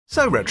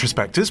So,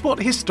 retrospectors, what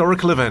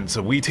historical events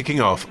are we ticking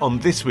off on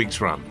this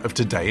week's run of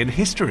Today in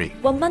History?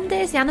 Well,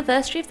 Monday is the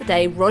anniversary of the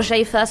day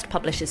Roget first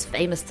published his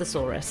famous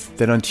Thesaurus.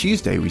 Then on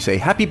Tuesday we say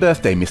happy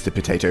birthday, Mr.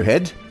 Potato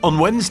Head. On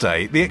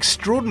Wednesday, the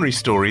extraordinary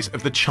stories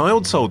of the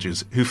child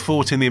soldiers who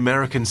fought in the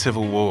American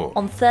Civil War.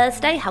 On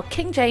Thursday, how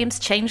King James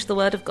changed the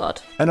word of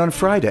God. And on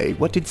Friday,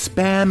 what did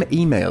spam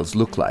emails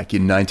look like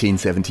in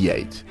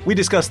 1978? We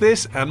discuss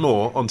this and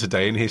more on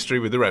Today in History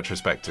with the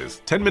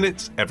retrospectors. 10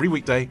 minutes every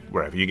weekday,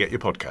 wherever you get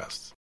your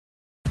podcasts.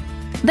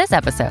 This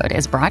episode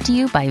is brought to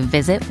you by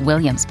Visit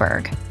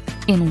Williamsburg.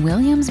 In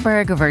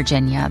Williamsburg,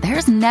 Virginia,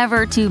 there's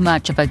never too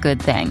much of a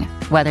good thing.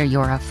 Whether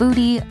you're a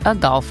foodie, a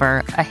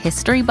golfer, a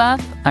history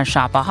buff, a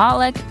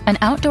shopaholic, an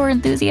outdoor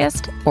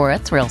enthusiast, or a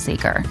thrill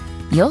seeker,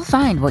 you'll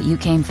find what you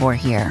came for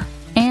here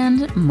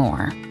and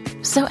more.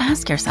 So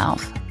ask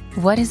yourself,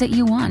 what is it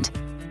you want?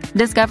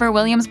 Discover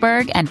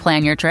Williamsburg and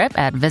plan your trip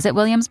at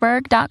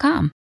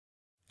visitwilliamsburg.com.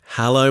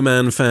 Hello,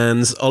 Man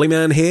fans. Ollie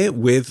Mann here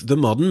with The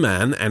Modern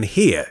Man, and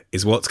here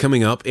is what's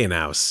coming up in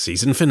our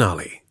season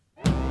finale.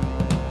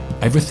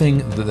 Everything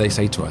that they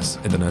say to us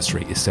in the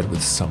nursery is said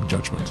with some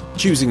judgment.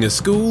 Choosing a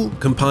school,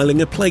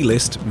 compiling a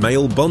playlist,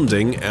 male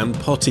bonding, and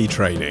potty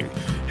training.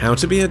 How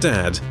to be a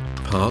dad,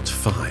 part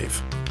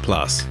 5.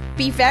 Plus,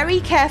 be very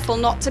careful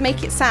not to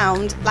make it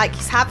sound like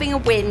he's having a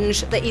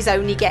whinge that he's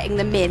only getting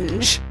the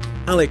minge.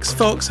 Alex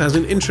Fox has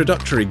an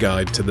introductory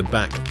guide to the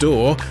back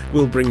door.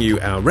 We'll bring you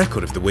our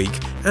record of the week,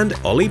 and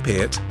Ollie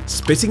Peart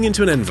spitting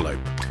into an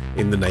envelope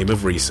in the name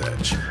of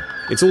research.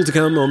 It's all to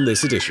come on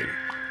this edition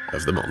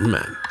of The Modern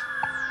Man.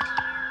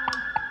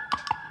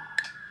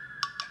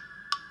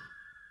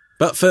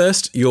 But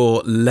first,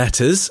 your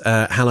letters.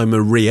 Hello,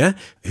 Maria,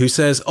 who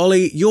says,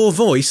 Ollie, your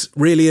voice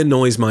really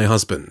annoys my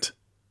husband.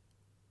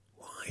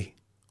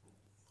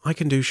 I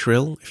can do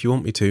shrill if you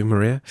want me to,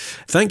 Maria.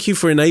 Thank you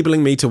for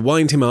enabling me to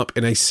wind him up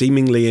in a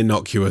seemingly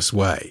innocuous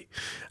way.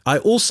 I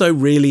also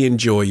really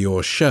enjoy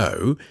your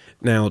show.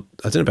 Now,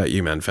 I don't know about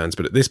you, Man fans,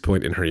 but at this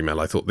point in her email,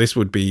 I thought this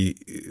would be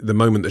the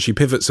moment that she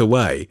pivots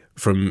away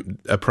from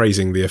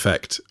appraising the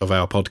effect of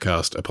our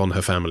podcast upon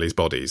her family's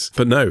bodies.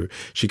 But no,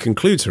 she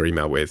concludes her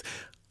email with,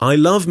 I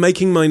love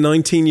making my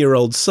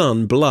 19-year-old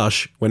son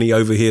blush when he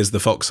overhears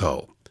the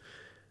foxhole.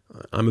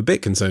 I'm a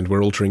bit concerned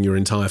we're altering your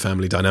entire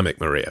family dynamic,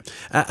 Maria.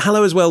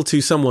 Hello as well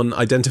to someone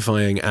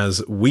identifying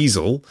as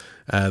Weasel.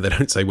 They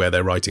don't say where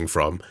they're writing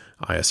from.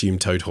 I assume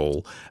Toad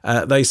Hall.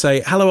 They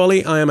say, hello,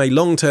 Ollie. I am a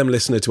long-term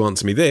listener to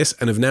Answer Me This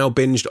and have now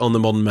binged on the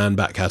Modern Man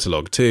back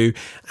catalogue too.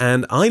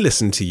 And I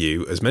listen to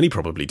you, as many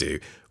probably do,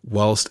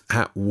 whilst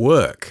at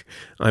work.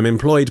 I'm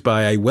employed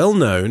by a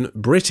well-known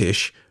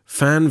British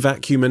fan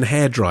vacuum and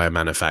hairdryer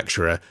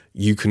manufacturer.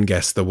 You can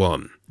guess the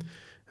one.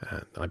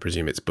 I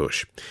presume it's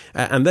Bush.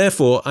 And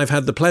therefore, I've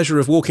had the pleasure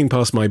of walking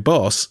past my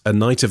boss, a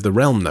knight of the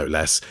realm no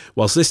less,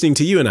 whilst listening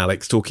to you and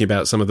Alex talking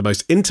about some of the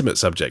most intimate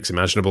subjects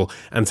imaginable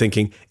and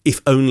thinking,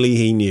 if only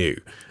he knew.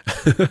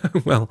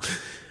 Well,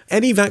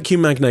 any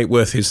vacuum magnate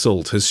worth his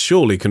salt has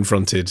surely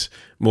confronted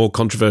more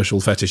controversial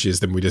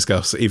fetishes than we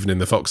discuss even in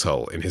the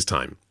foxhole in his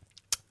time.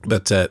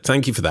 But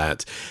thank you for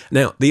that.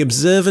 Now, the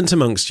observant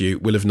amongst you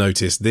will have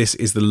noticed this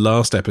is the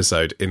last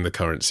episode in the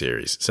current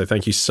series. So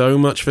thank you so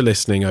much for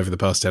listening over the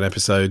past 10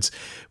 episodes.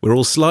 We're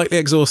all slightly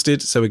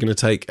exhausted, so we're going to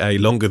take a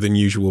longer than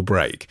usual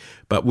break.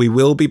 But we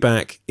will be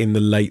back in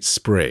the late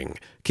spring.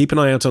 Keep an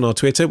eye out on our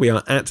Twitter. We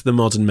are at The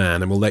Modern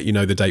Man, and we'll let you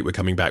know the date we're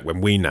coming back when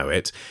we know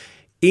it.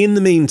 In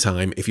the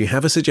meantime, if you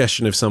have a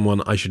suggestion of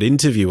someone I should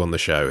interview on the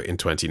show in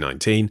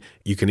 2019,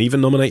 you can even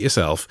nominate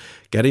yourself.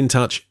 Get in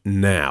touch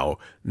now.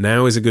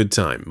 Now is a good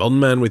time.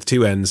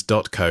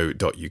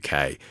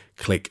 modernmanwith2ns.co.uk.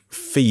 Click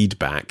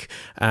feedback.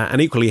 And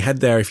equally,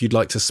 head there if you'd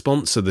like to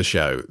sponsor the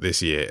show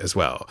this year as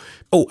well.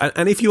 Oh,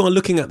 and if you are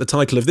looking at the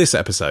title of this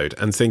episode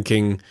and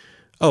thinking,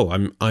 oh,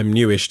 I'm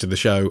newish to the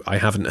show, I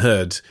haven't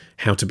heard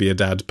How to Be a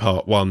Dad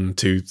Part 1,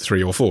 2,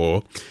 3 or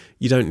 4,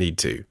 you don't need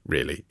to,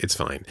 really. It's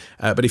fine.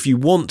 But if you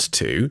want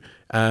to,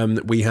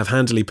 we have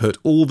handily put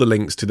all the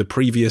links to the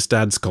previous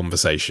dads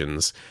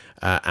conversations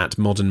at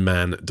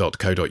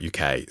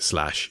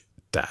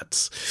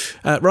modernman.co.uk/dads.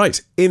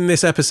 Right, in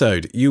this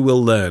episode, you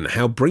will learn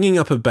how bringing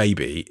up a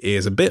baby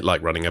is a bit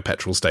like running a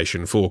petrol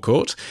station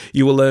forecourt.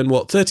 You will learn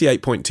what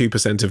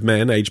 38.2% of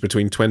men aged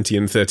between 20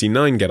 and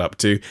 39 get up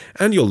to,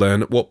 and you'll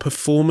learn what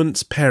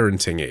performance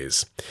parenting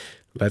is.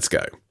 Let's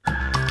go.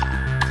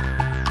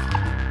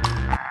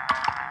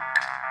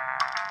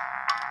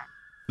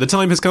 The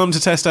time has come to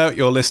test out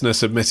your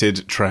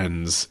listener-submitted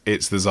trends.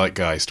 It's the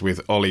Zeitgeist with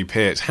Ollie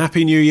Peart.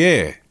 Happy New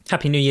Year!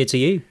 Happy New Year to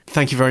you.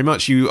 Thank you very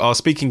much. You are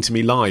speaking to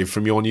me live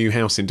from your new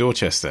house in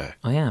Dorchester.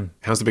 I am.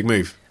 How's the big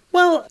move?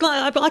 Well,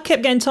 I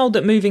kept getting told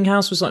that moving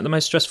house was like the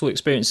most stressful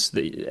experience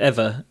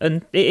ever,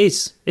 and it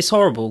is. It's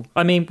horrible.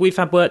 I mean, we've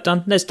had work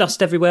done. There's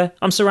dust everywhere.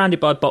 I'm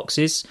surrounded by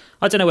boxes.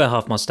 I don't know where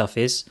half my stuff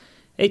is.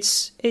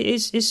 It's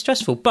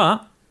stressful,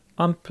 but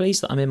I'm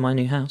pleased that I'm in my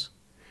new house.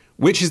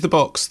 Which is the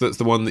box that's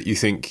the one that you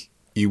think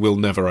you will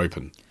never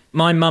open?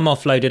 My mum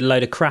offloaded a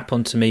load of crap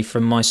onto me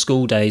from my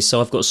school days,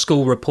 so I've got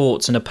school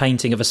reports and a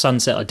painting of a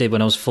sunset I did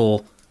when I was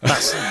 4.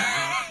 That's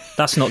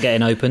That's not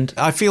getting opened.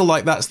 I feel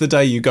like that's the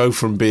day you go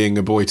from being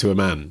a boy to a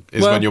man,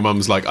 is Well- when your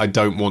mum's like, I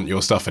don't want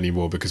your stuff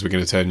anymore because we're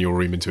going to turn your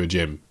room into a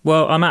gym.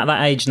 Well, I'm at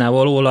that age now.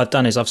 All I've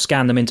done is I've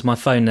scanned them into my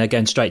phone. They're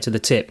going straight to the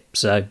tip.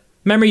 So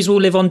memories will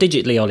live on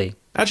digitally, Ollie.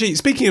 Actually,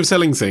 speaking of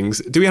selling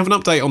things, do we have an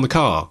update on the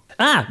car?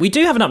 We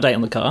do have an update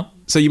on the car.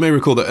 So you may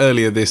recall that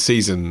earlier this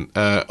season,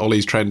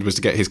 Ollie's trend was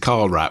to get his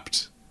car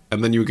wrapped,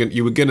 and then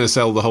you were going to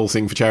sell the whole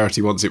thing for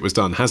charity once it was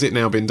done. Has it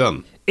now been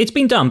done? It's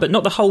been done, but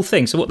not the whole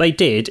thing. So what they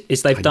did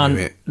is they've done.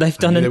 Knew it. They've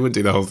I done. knew they wouldn't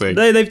do the whole thing.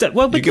 They've done.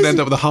 Well, You because could end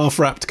up with a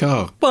half-wrapped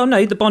car. Well,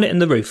 no, the bonnet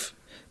and the roof.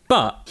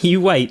 But you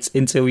wait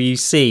until you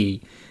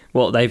see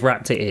what they've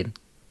wrapped it in.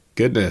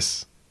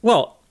 Goodness.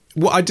 What?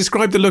 Well, I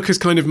described the look as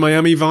kind of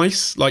Miami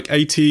Vice, like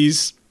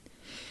 80s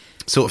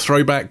sort of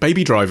throwback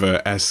Baby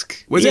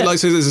Driver-esque. Was Yeah. it like,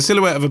 so there's a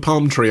silhouette of a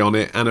palm tree on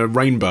it and a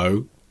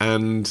rainbow,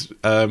 and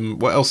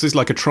what else is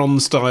like a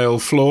Tron-style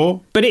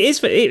floor? But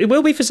it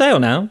will be for sale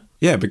now.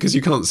 Yeah, because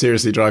you can't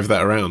seriously drive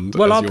that around.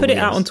 Well, as I'll your put it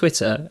out wheels. on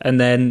Twitter,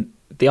 and then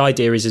the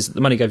idea is that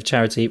the money go for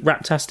charity.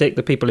 Raptastic,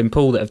 the people in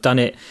Poole that have done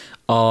it,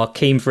 are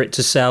keen for it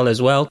to sell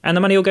as well, and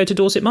the money will go to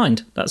Dorset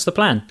Mind. That's the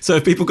plan. So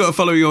have people got to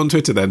follow you on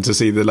Twitter then to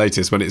see the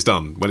latest when it's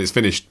done, when it's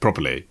finished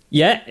properly?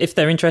 Yeah, if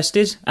they're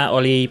interested, at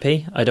Ollie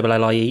EP,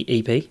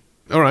 OLLIE-EP.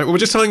 All right, well, we're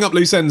just tying up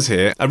loose ends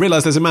here. I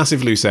realise there's a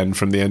massive loose end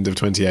from the end of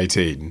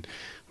 2018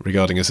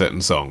 regarding a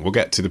certain song. We'll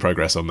get to the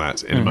progress on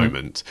that in a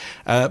moment.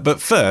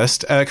 But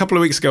first, a couple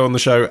of weeks ago on the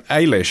show,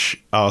 Ailish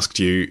asked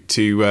you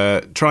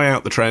to try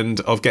out the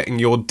trend of getting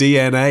your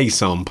DNA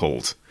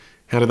sampled.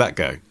 How did that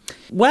go?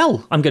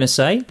 Well, I'm going to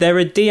say they're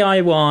a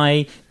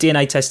DIY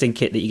DNA testing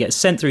kit that you get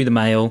sent through the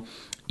mail.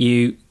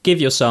 You give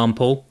your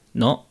sample,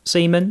 not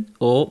semen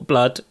or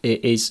blood,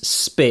 it is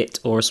spit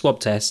or a swab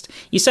test.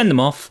 You send them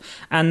off,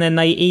 and then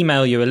they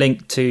email you a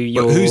link to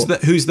your...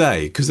 But who's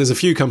they? Because there's a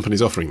few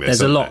companies offering this.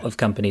 There's a aren't lot there? of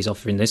companies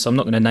offering this. I'm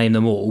not going to name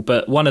them all,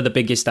 but one of the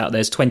biggest out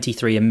there is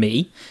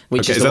 23andMe,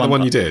 which Okay, is is that the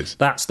one you did?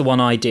 That's the one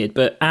I did.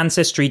 But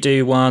Ancestry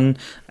do one,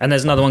 and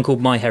there's another one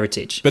called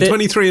MyHeritage. But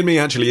 23andMe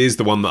actually is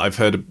the one that I've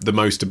heard the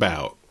most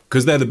about,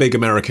 because they're the big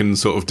American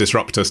sort of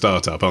disruptor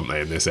startup, aren't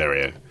they, in this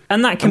area?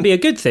 And that can be a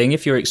good thing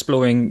if you're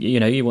exploring,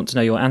 you want to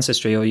know your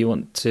ancestry or you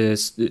want to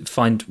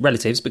find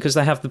relatives, because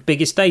they have the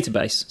biggest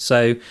database.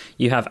 So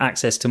you have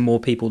access to more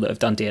people that have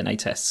done DNA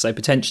tests. So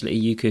potentially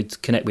you could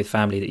connect with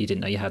family that you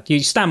didn't know you had.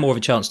 You stand more of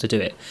a chance to do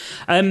it.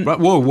 Right,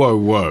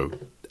 whoa.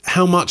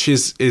 How much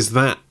is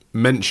that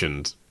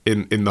mentioned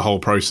in the whole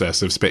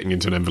process of spitting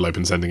into an envelope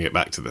and sending it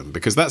back to them?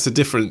 Because that's a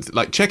different,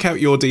 like, check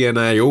out your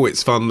DNA, oh,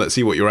 it's fun, let's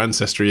see what your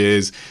ancestry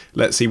is,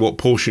 let's see what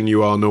portion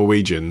you are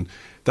Norwegian.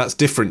 That's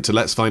different to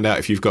let's find out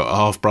if you've got a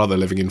half-brother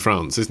living in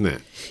France, isn't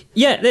it?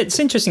 Yeah, it's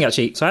interesting,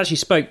 actually. So I actually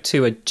spoke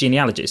to a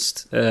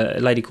genealogist, a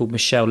lady called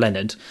Michelle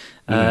Leonard,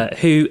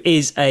 who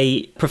is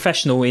a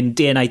professional in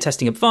DNA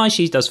testing advice.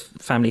 She does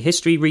family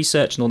history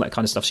research and all that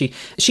kind of stuff.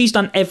 She's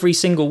done every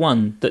single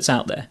one that's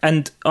out there.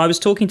 And I was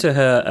talking to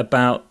her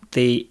about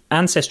the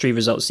ancestry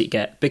results that you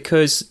get,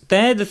 because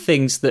they're the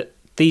things that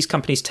these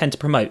companies tend to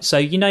promote.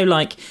 So,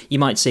 like you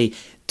might see,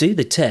 do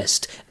the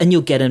test and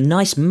you'll get a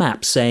nice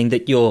map saying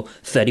that you're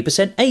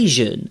 30%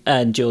 Asian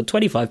and you're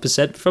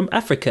 25% from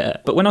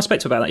Africa. But when I spoke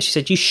to her about that, she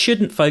said you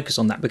shouldn't focus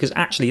on that, because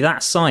actually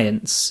that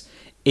science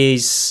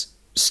is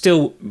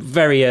still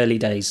very early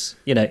days.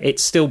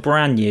 It's still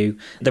brand new.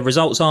 The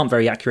results aren't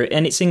very accurate,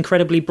 and it's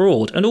incredibly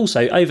broad. And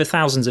also, over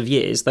thousands of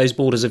years, those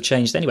borders have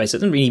changed anyway, so it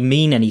doesn't really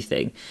mean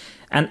anything.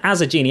 And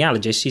as a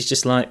genealogist, she's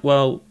just like,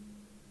 well,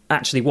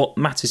 actually what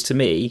matters to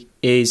me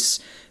is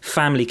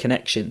family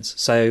connections.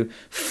 So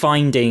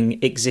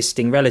finding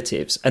existing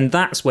relatives. And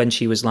that's when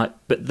she was like,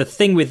 but the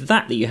thing with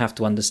that you have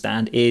to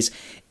understand is,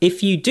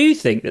 if you do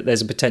think that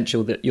there's a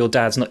potential that your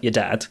dad's not your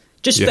dad,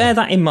 just bear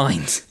that in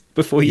mind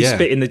before you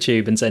spit in the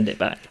tube and send it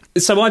back.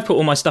 So I put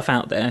all my stuff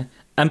out there.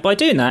 And by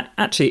doing that,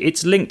 actually,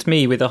 it's linked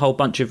me with a whole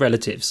bunch of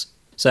relatives.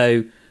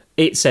 So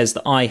it says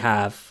that I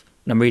have,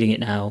 and I'm reading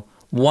it now,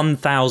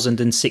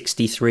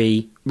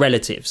 1,063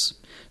 relatives.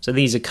 So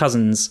these are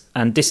cousins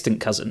and distant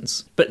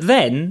cousins. But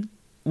then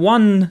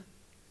one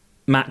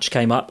match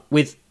came up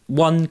with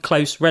one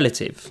close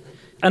relative.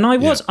 And I'm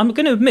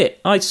going to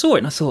admit, I saw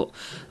it and I thought,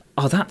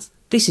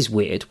 this is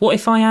weird. What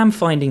if I am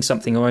finding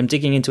something, or I'm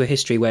digging into a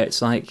history where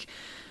it's like,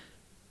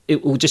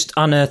 it will just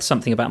unearth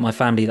something about my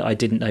family that I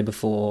didn't know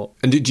before.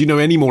 And do you know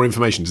any more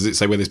information? Does it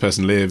say where this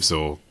person lives,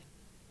 or...?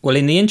 Well,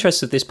 in the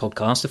interest of this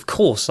podcast, of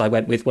course, I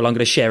went with, I'm going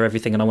to share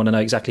everything and I want to know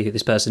exactly who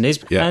this person is.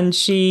 Yeah. And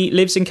she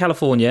lives in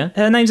California.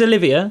 Her name's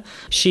Olivia.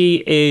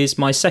 She is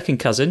my second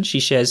cousin. She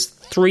shares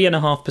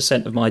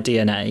 3.5% of my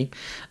DNA.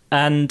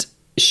 And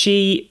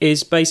she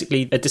is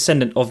basically a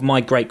descendant of my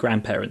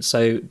great-grandparents.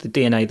 So the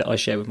DNA that I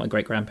share with my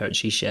great-grandparents,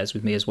 she shares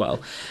with me as well.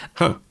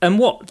 Huh. And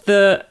what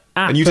the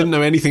app... And you didn't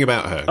know anything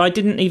about her? I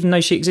didn't even know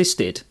she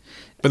existed.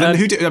 But then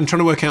I'm trying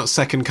to work out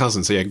second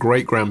cousin, so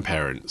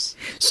great-grandparents.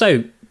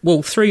 So...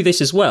 Well, through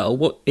this as well,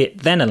 what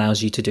it then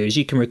allows you to do is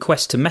you can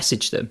request to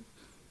message them.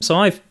 So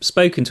I've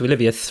spoken to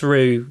Olivia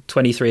through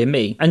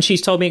 23andMe, and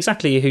she's told me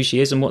exactly who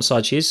she is and what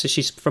side she is. So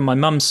she's from my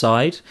mum's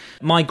side.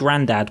 My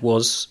granddad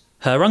was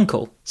her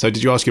uncle. So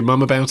did you ask your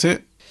mum about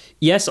it?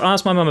 Yes, I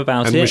asked my mum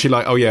about And it. was she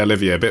like, oh yeah,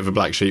 Olivia, a bit of a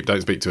black sheep,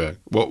 don't speak to her?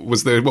 What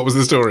was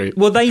the story?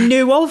 Well, they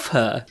knew of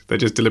her. They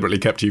just deliberately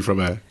kept you from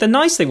her. The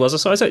nice thing was,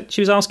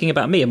 she was asking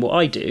about me and what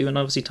I do, and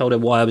I obviously told her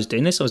why I was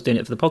doing this. I was doing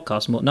it for the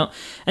podcast and whatnot.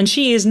 And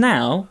she is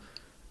now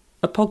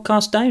a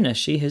podcast donor.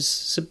 She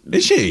has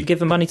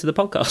given money to the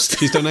podcast.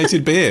 She's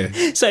donated beer.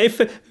 So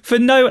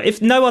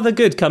if no other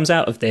good comes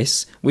out of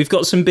this, we've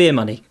got some beer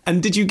money.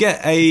 And did you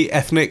get a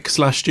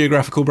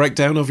ethnic/geographical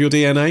breakdown of your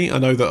DNA? I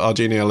know that our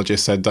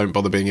genealogist said don't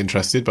bother being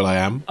interested, but I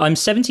am. I'm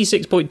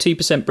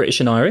 76.2% British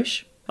and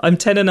Irish. I'm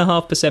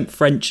 10.5%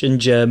 French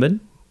and German.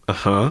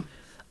 Uh-huh.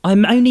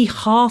 I'm only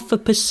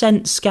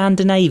 0.5%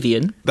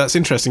 Scandinavian. That's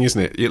interesting,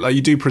 isn't it?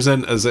 You do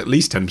present as at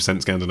least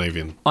 10%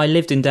 Scandinavian. I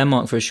lived in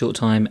Denmark for a short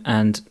time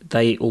and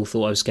they all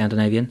thought I was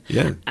Scandinavian.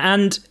 Yeah.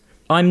 And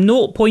I'm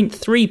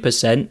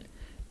 0.3%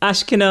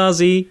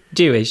 Ashkenazi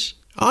Jewish.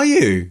 Are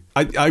you?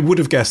 I would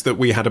have guessed that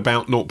we had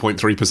about 0.3%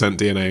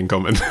 DNA in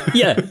common.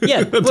 Yeah.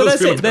 Well,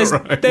 that's it.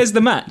 Right. There's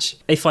the match.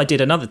 If I did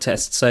another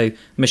test, so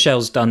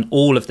Michelle's done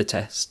all of the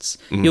tests,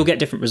 you'll get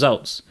different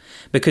results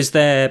because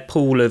their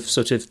pool of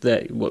sort of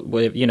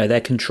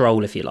their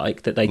control, if you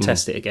like, that they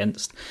test it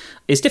against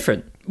is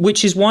different.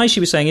 Which is why she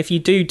was saying if you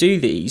do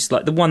these,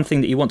 like the one thing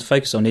that you want to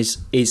focus on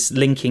is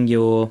linking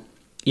your,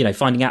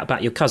 finding out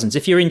about your cousins.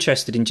 If you're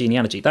interested in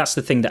genealogy, that's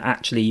the thing that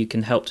actually you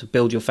can help to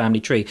build your family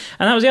tree.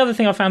 And that was the other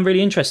thing I found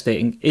really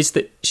interesting is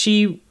that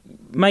she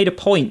made a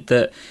point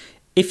that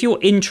if you're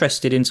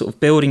interested in sort of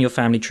building your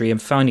family tree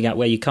and finding out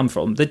where you come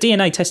from, the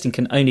DNA testing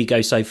can only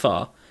go so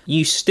far.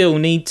 You still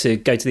need to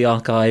go to the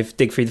archive,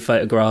 dig through the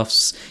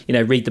photographs,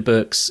 read the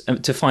books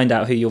to find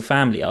out who your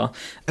family are.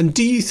 And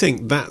do you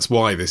think that's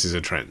why this is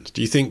a trend?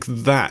 Do you think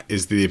that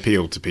is the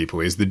appeal to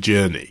people, is the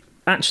journey?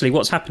 Actually,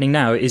 what's happening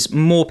now is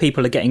more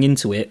people are getting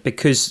into it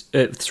because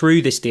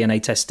through this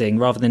DNA testing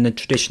rather than the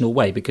traditional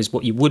way, because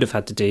what you would have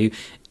had to do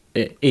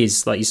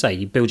is, like you say,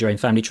 you build your own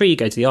family tree, you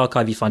go to the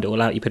archive, you find it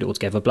all out, you put it all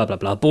together, blah, blah,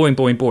 blah.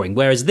 Boring.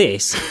 Whereas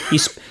this,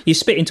 you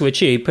spit into a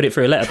tube, put it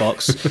through a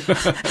letterbox,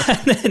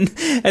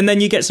 and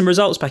then you get some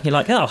results back and you're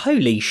like, oh,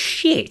 holy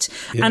shit.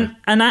 Yeah.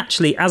 And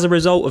actually, as a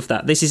result of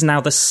that, this is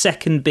now the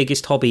second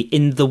biggest hobby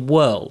in the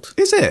world.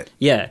 Is it?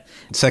 Yeah.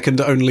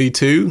 Second only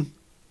to?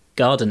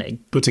 Gardening.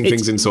 Putting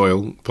things in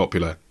soil,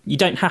 popular. You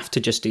don't have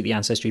to just do the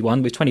Ancestry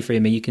one. With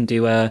 23andMe, you can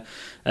do a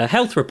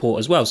health report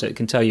as well, so it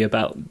can tell you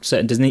about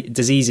certain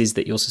diseases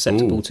that you're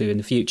susceptible to in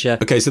the future.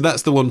 Okay, so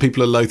that's the one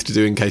people are loath to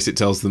do in case it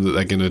tells them that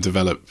they're going to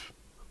develop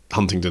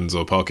Huntington's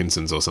or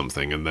Parkinson's or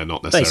something, and they're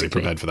not necessarily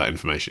prepared for that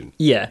information.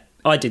 Yeah,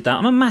 I did that.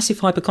 I'm a massive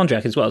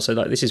hypochondriac as well, so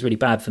this is really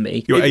bad for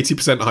me. You're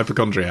 80%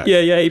 hypochondriac.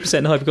 Yeah,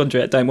 80%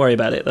 hypochondriac. Don't worry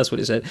about it. That's what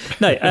it said.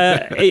 No,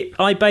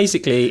 I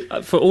basically,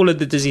 for all of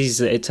the diseases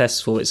that it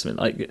tests for, it's something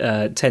like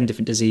 10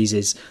 different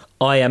diseases,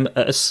 I am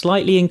at a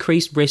slightly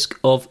increased risk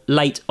of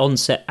late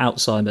onset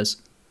Alzheimer's.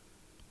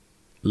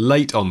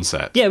 Late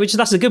onset? Yeah,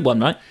 that's a good one,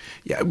 right?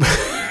 Yeah,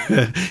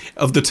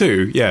 of the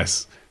two,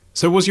 yes.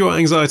 So was your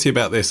anxiety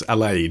about this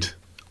allayed?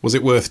 Was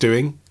it worth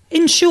doing?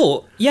 In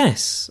short,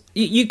 yes.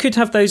 You could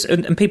have those,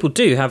 and people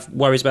do have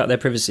worries about their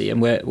privacy and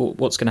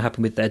what's going to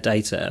happen with their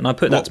data. And I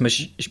put that to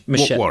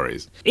Michelle. What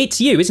worries? It's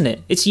you, isn't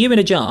it? It's you in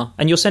a jar,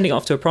 and you're sending it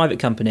off to a private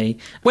company.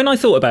 When I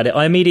thought about it,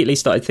 I immediately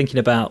started thinking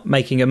about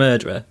Making a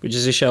Murderer, which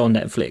is a show on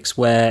Netflix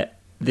where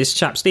this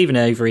chap, Stephen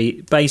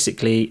Avery,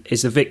 basically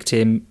is the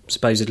victim,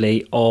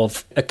 supposedly,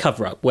 of a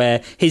cover-up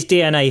where his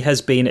DNA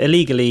has been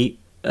illegally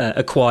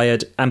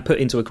acquired and put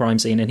into a crime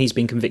scene, and he's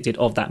been convicted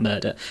of that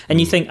murder. And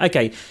you think,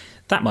 okay,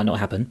 that might not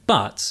happen,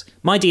 but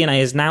my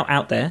DNA is now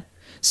out there.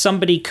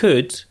 Somebody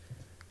could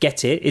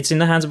get it. It's in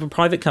the hands of a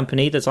private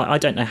company that's I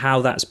don't know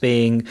how that's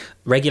being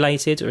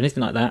regulated or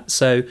anything like that.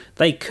 So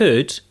they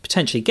could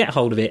potentially get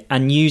hold of it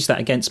and use that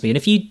against me. And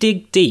if you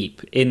dig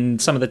deep in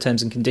some of the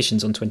terms and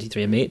conditions on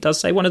 23andMe, it does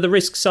say one of the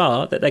risks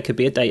are that there could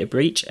be a data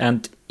breach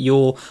and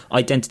your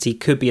identity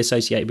could be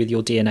associated with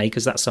your DNA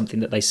because that's something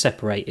that they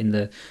separate in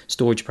the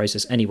storage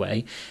process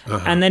anyway.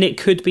 Uh-huh. And then it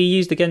could be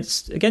used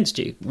against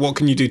you. What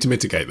can you do to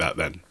mitigate that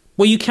then?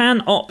 Well, you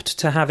can opt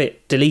to have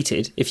it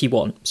deleted if you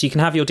want. So you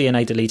can have your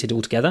DNA deleted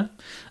altogether.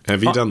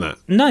 Have you done that?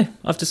 No,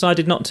 I've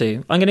decided not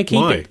to. I'm going to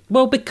keep Why? it.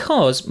 Well,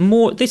 because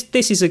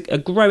this is a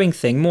growing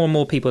thing. More and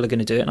more people are going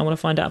to do it, and I want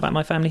to find out about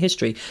my family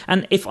history.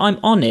 And if I'm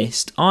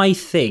honest, I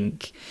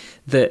think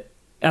that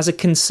as a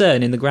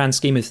concern in the grand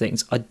scheme of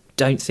things, I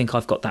don't think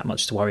I've got that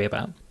much to worry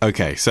about.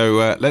 Okay,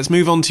 so let's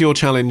move on to your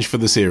challenge for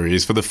the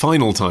series. For the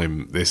final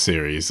time this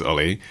series,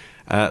 Ollie,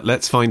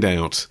 let's find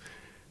out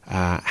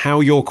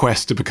how your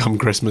quest to become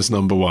Christmas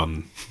number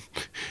one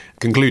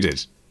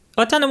concluded.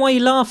 I don't know why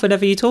you laugh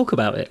whenever you talk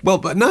about it. Well,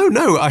 but no.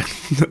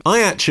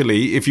 I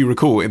actually, if you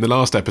recall, in the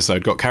last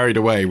episode, got carried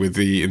away with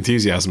the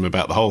enthusiasm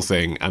about the whole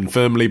thing and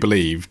firmly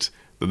believed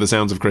that The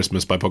Sounds of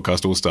Christmas by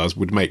Podcast All Stars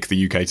would make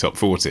the UK Top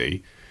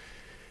 40.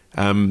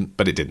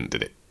 But it didn't,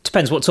 did it?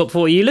 Depends what top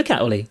 40 you look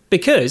at, Ollie.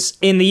 Because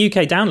in the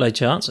UK download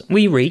charts,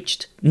 we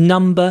reached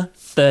number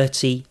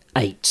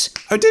 38.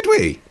 Oh, did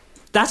we?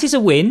 That is a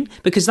win,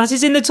 because that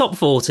is in the top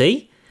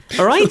 40.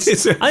 All right?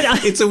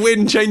 It's a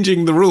win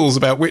changing the rules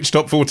about which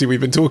top 40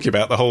 we've been talking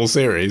about the whole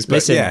series. But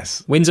Listen,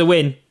 yes. win's a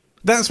win.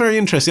 That's very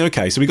interesting.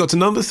 Okay, so we got to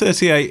number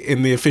 38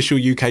 in the official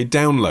UK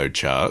download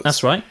charts.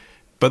 That's right.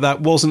 But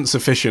that wasn't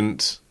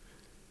sufficient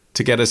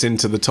to get us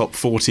into the top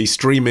 40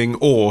 streaming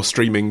or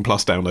streaming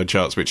plus download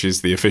charts, which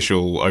is the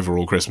official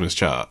overall Christmas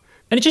chart.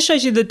 And it just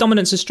shows you the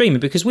dominance of streaming,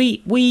 because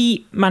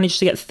we managed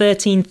to get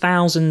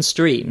 13,000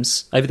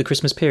 streams over the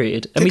Christmas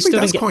period. And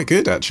That's quite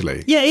good,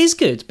 actually. Yeah, it is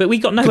good, but we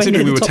got nowhere near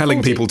Considering the we were top telling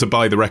 40. people to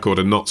buy the record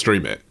and not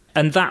stream it.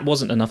 And that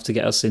wasn't enough to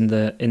get us in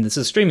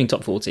the streaming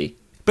top 40.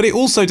 But it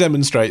also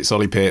demonstrates,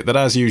 Ollie Peart, that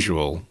as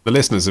usual, the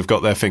listeners have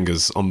got their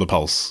fingers on the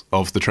pulse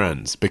of the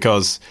trends,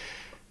 because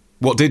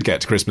what did get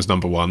to Christmas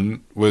number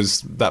one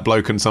was that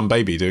bloke and some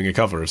baby doing a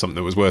cover of something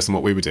that was worse than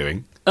what we were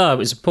doing. Oh, it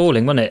was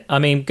appalling, wasn't it? I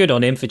mean, good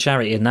on him for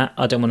charity in that.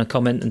 I don't want to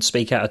comment and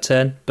speak out of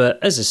turn,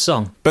 but as a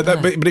song. But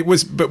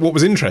what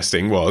was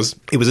interesting was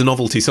it was a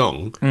novelty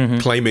song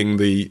claiming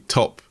the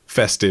top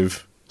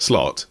festive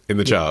slot in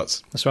the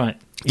charts. That's right.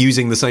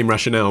 Using the same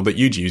rationale that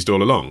you'd used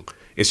all along.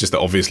 It's just that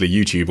obviously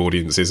YouTube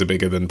audiences are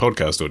bigger than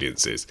podcast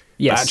audiences.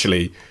 Yes. But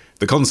actually,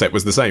 the concept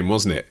was the same,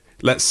 wasn't it?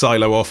 Let's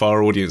silo off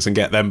our audience and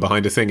get them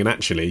behind a thing. And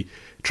actually,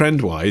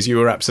 trend-wise, you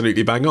were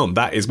absolutely bang on.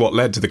 That is what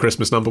led to the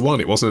Christmas number one.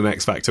 It wasn't an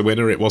X Factor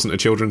winner. It wasn't a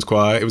children's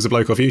choir. It was a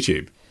bloke off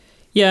YouTube.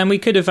 Yeah, and we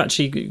could have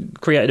actually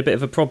created a bit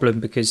of a problem,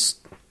 because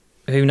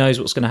who knows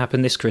what's going to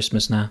happen this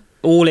Christmas now.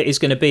 All it is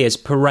going to be is a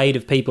parade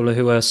of people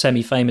who are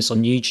semi-famous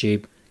on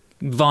YouTube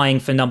vying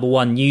for number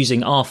one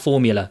using our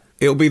formula.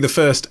 It'll be the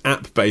first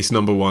app-based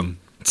number one.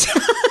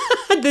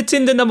 The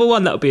Tinder number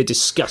one, that would be a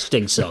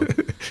disgusting song.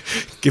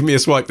 Give me a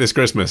swipe this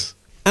Christmas.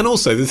 And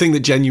also, the thing that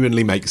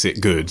genuinely makes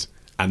it good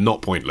and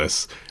not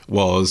pointless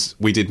was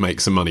we did make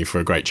some money for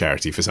a great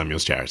charity, for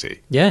Samuel's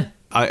charity. Yeah.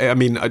 I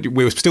mean,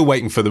 we were still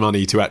waiting for the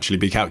money to actually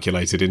be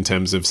calculated in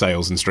terms of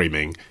sales and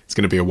streaming. It's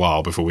going to be a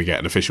while before we get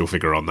an official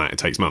figure on that. It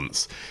takes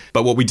months.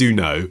 But what we do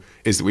know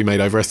is that we made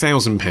over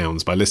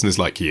 £1,000 by listeners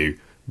like you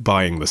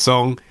buying the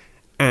song.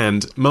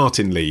 And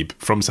Martin Lieb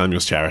from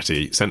Samuel's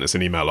charity sent us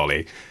an email,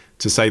 Ollie,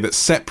 to say that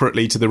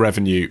separately to the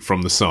revenue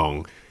from the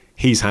song,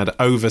 he's had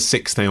over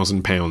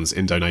 £6,000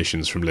 in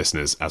donations from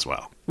listeners as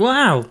well.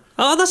 Wow.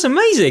 Oh, that's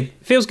amazing.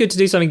 Feels good to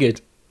do something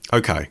good.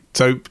 Okay,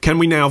 so can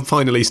we now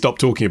finally stop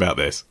talking about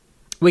this?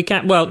 We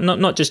can't. Well,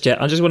 not just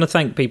yet. I just want to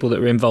thank people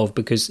that were involved,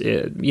 because,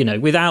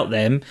 without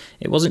them,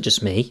 it wasn't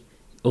just me,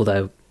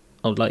 although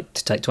I would like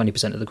to take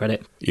 20% of the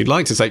credit. You'd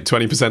like to take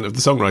 20% of the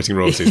songwriting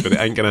royalties, but it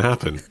ain't going to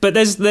happen. But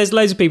there's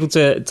loads of people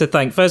to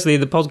thank. Firstly,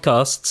 the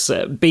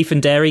podcasts, Beef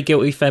and Dairy,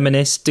 Guilty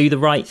Feminist, Do the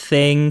Right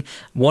Thing,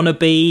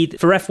 Wannabe,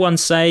 For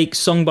F1's Sake,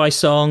 Song by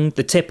Song,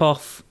 The Tip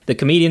Off, The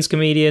Comedian's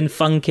Comedian,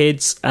 Fun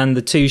Kids, and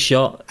The Two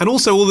Shot. And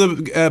also all the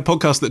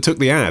podcasts that took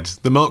the ad,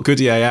 the Mark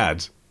Goodier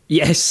ad.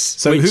 Yes.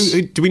 So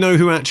who do we know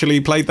who actually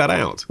played that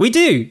out? We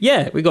do,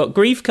 yeah. We got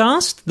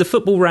Griefcast, The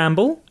Football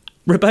Ramble,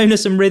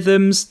 Rabonus and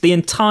Rhythms, the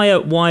entire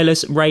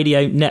wireless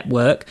radio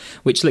network,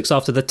 which looks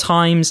after the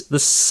Times, the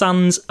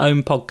Sun's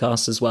own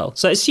podcast as well.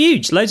 So it's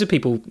huge. Loads of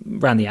people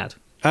ran the ad.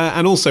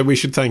 And also we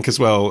should thank as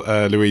well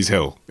Louise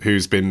Hill,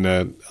 who's been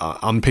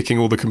unpicking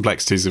all the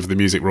complexities of the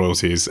music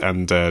royalties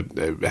and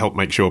helped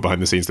make sure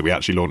behind the scenes that we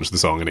actually launched the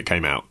song and it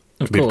came out.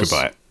 Of People course. could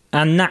buy it.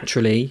 And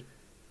naturally,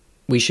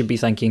 we should be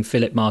thanking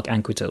Philip Mark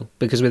Anquetil,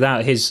 because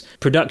without his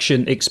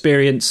production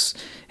experience,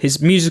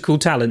 his musical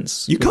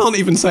talents... You can't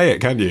even say it,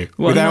 can you?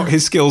 Without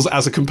his skills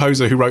as a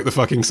composer who wrote the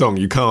fucking song,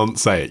 you can't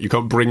say it. You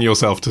can't bring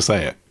yourself to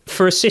say it.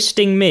 For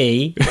assisting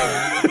me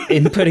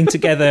in putting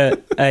together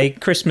a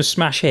Christmas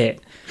smash hit,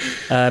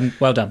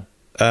 well done.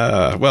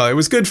 Well, it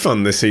was good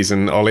fun this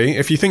season, Ollie.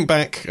 If you think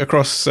back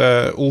across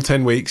all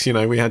 10 weeks,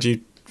 we had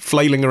you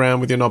flailing around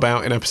with your knob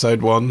out in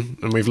episode 1,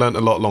 and we've learnt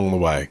a lot along the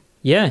way.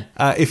 Yeah.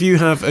 If you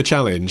have a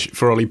challenge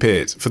for Ollie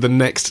Peart for the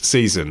next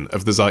season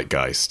of The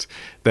Zeitgeist,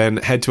 then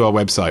head to our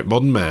website,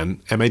 modernman.co.uk,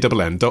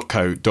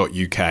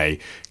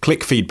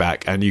 click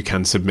feedback, and you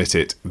can submit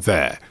it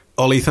there.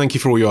 Ollie, thank you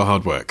for all your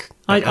hard work.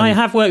 I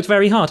have worked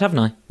very hard, haven't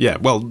I? Yeah,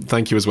 well,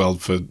 thank you as well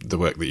for the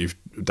work that you've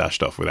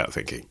dashed off without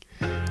thinking.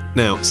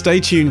 Now, stay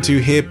tuned to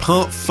hear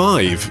part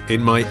 5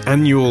 in my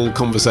annual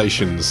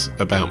conversations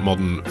about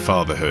modern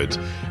fatherhood.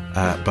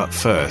 But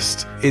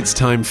first, it's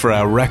time for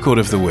our record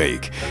of the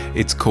week.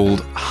 It's called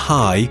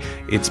Hi,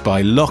 it's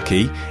by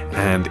Lockie,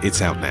 and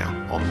it's out now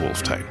on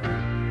Wolftone.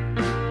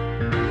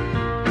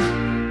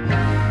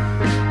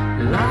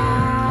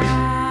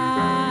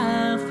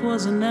 Life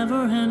was a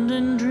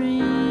never-ending dream.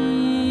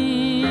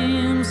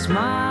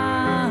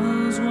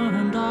 Smiles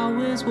weren't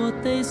always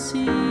what they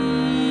seemed.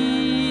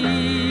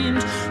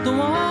 The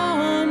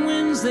warm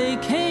winds, they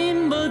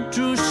came but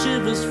drew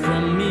shivers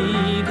from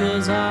me,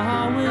 'cause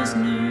I always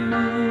knew.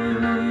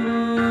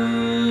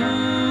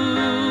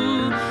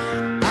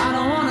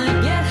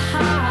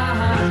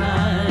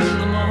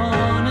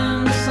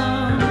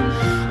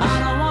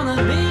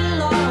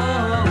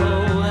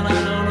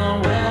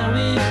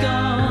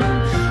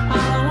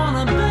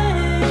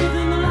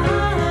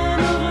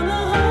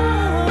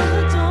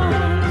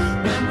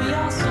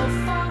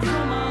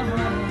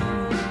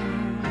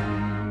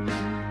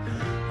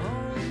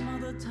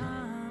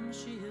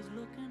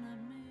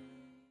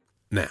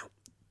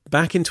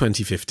 Back in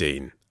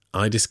 2015,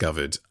 I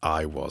discovered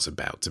I was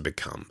about to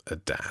become a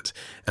dad.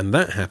 And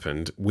that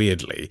happened,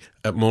 weirdly,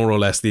 at more or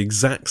less the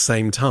exact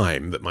same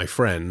time that my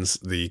friends,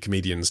 the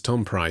comedians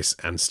Tom Price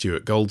and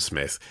Stuart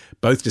Goldsmith,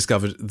 both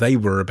discovered they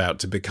were about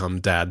to become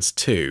dads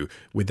too,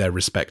 with their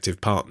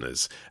respective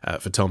partners.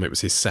 For Tom, it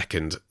was his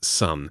second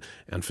son,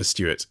 and for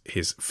Stuart,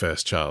 his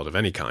first child of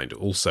any kind,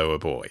 also a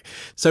boy.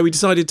 So we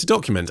decided to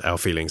document our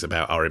feelings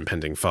about our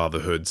impending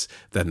fatherhoods,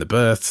 then the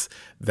births,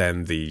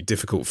 then the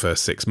difficult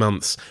first 6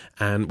 months,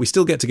 and we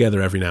still get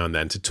together every now and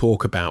then to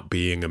talk about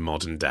being a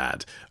modern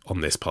dad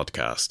on this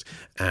podcast.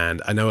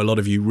 And I know a lot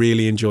of you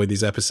really enjoy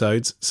these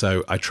episodes,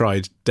 so I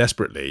tried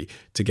desperately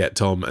to get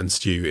Tom and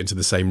Stu into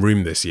the same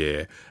room this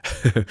year,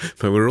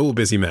 but we're all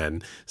busy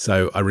men,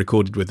 so I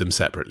recorded with them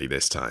separately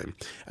this time.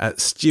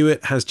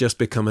 Stuart has just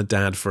become a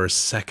dad for a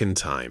second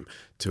time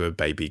to a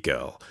baby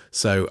girl,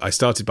 so I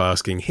started by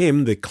asking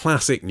him the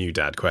classic new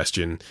dad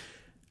question: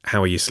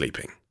 how are you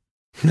sleeping?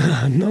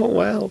 Not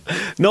well.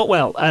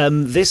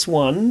 This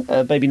one,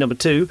 baby number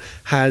 2,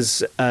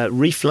 has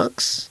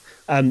reflux.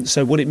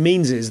 So what it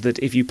means is that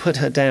if you put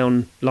her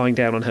down, lying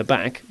down on her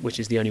back, which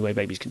is the only way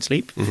babies can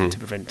sleep to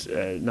prevent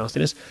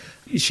nastiness,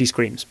 she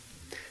screams.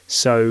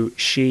 So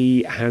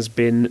she has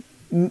been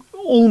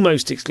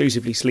almost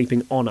exclusively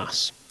sleeping on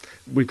us.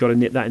 We've got to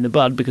nip that in the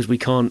bud because we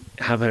can't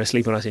have her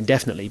sleep on us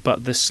indefinitely.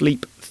 But the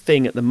sleep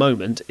thing at the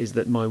moment is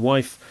that my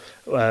wife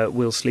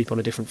will sleep on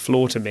a different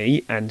floor to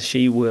me, and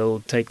she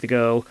will take the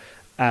girl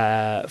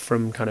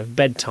from kind of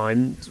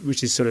bedtime,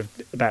 which is sort of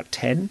about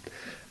 10,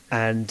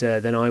 and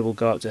then I will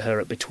go up to her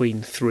at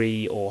between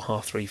 3 or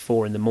half 3,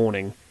 4 in the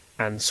morning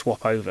and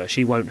swap over.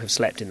 She won't have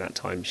slept in that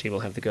time. She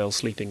will have the girl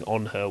sleeping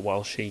on her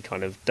while she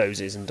kind of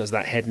dozes and does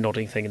that head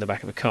nodding thing in the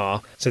back of a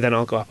car. So then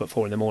I'll go up at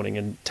 4 in the morning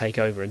and take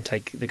over and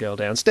take the girl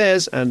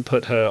downstairs and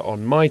put her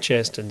on my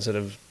chest and sort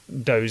of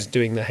doze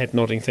doing the head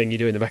nodding thing you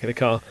do in the back of the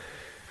car.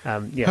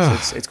 So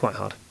it's quite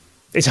hard.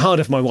 It's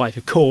harder for my wife,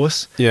 of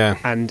course. Yeah.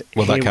 And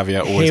well, that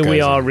caveat always here goes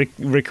we are in.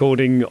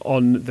 Recording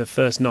on the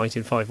first night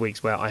in 5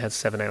 weeks where I had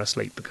 7 hours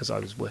sleep because I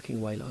was working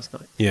away last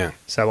night. Yeah.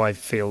 So I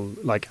feel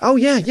like, oh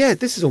yeah,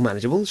 this is all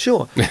manageable,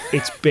 sure.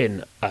 It's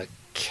been a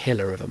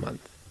killer of a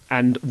month.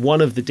 And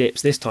one of the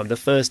dips this time, the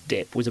first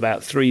dip, was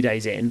about 3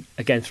 days in.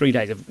 Again, 3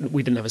 days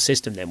we didn't have a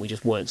system then, we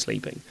just weren't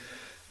sleeping.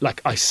 Like,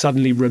 I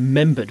suddenly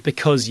remembered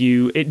because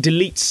it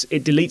deletes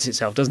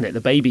itself, doesn't it? The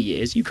baby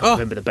years, you can't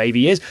remember the baby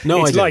years.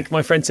 No, it's like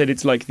my friend said,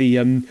 it's like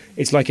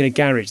it's like in a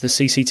garage, the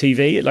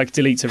CCTV. It like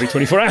deletes every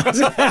 24 hours.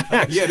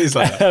 Yeah, it is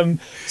like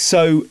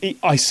that.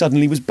 I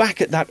suddenly was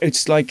back at that.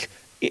 It's like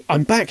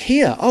I'm back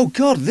here. Oh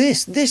God,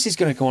 this is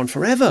going to go on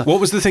forever. What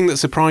was the thing that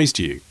surprised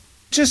you?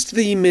 Just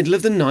the middle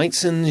of the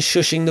night and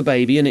shushing the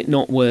baby and it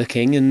not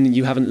working, and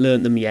you haven't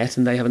learnt them yet,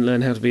 and they haven't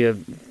learned how to be a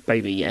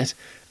baby yet.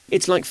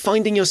 It's like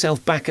finding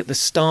yourself back at the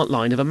start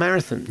line of a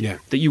marathon. Yeah.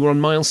 That you were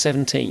on mile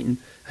 17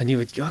 and you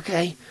were,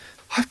 okay,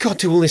 I've got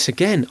to do all this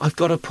again. I've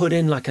got to put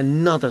in like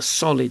another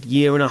solid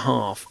year and a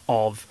half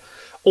of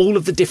all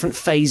of the different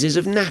phases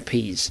of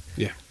nappies.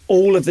 Yeah.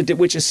 All of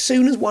which as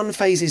soon as one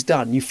phase is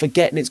done, you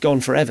forget and it's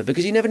gone forever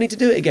because you never need to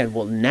do it again.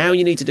 Well, now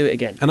you need to do it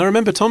again. And I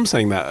remember Tom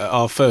saying that at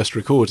our first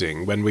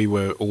recording when we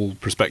were all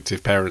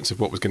prospective parents of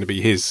what was going to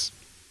be his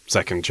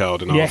second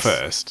child and our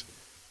first.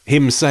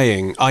 Him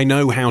saying, I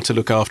know how to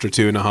look after a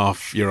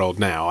 2.5-year-old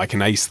now. I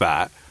can ace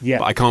that. Yeah.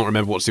 But I can't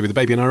remember what to do with the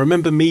baby. And I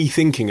remember me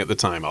thinking at the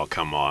time, oh,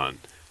 come on.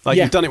 Like,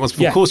 you've done it once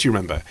before. Of course you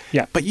remember.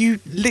 Yeah. But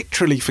you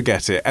literally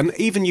forget it. And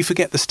even you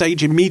forget the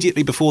stage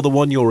immediately before the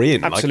one you're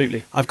in. Absolutely.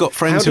 Like, I've got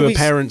friends who are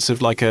parents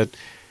of like a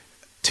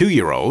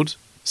 2-year-old.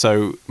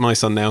 So my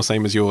son now,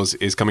 same as yours,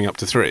 is coming up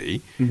to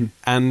 3. Mm-hmm.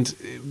 And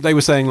they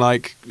were saying,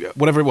 like,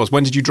 whatever it was,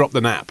 when did you drop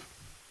the nap?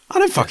 I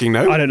don't fucking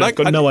know. I don't know. Like,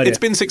 I've got no idea. It's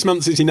been 6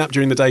 months since he napped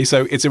during the day,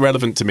 so it's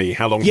irrelevant to me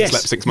how long he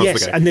slept 6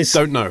 months ago. And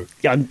don't know.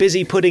 Yeah, I'm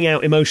busy putting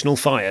out emotional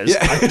fires. Yeah.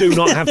 I do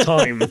not have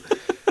time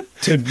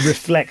to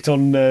reflect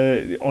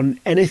on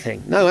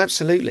anything. No,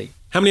 absolutely.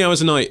 How many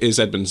hours a night is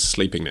Edmund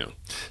sleeping now?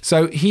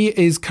 So he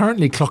is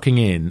currently clocking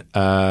in.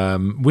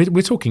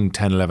 We're talking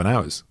 10, 11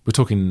 hours. We're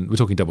talking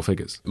double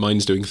figures.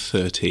 Mine's doing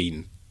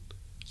 13.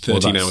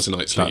 13 hours a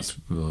night sleep.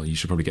 Well, you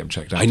should probably get them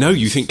checked out. I know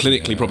you think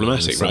clinically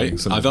problematic, right?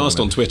 I've asked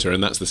on problematic. Twitter,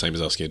 and that's the same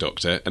as asking a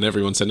doctor, and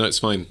everyone said no, it's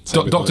fine.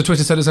 Dr.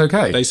 Twitter said it's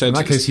okay. They said in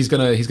that case he's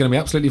gonna be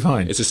absolutely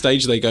fine. It's a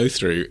stage they go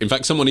through. In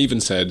fact, someone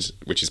even said,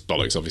 which is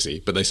bollocks,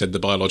 obviously, but they said the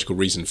biological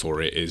reason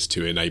for it is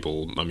to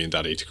enable mummy and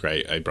daddy to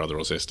create a brother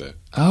or sister.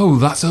 Oh,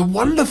 that's a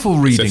wonderful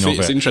reading of it.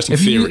 It's an interesting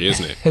theory,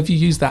 isn't it? Have you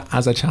used that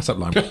as a chat-up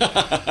line?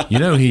 You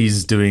know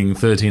he's doing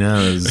 13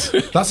 hours.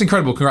 That's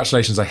incredible.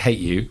 Congratulations. I hate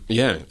you.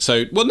 Yeah.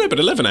 So, well, no, but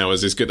 11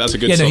 hours is good. That's a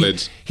good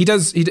solid... He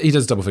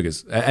does double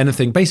figures.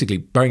 Anything, basically,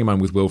 bearing in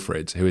mind with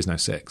Wilfred, who is now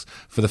 6,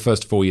 for the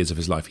first 4 years of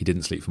his life, he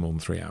didn't sleep for more than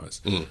 3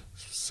 hours. Mm.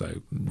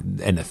 So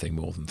anything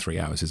more than 3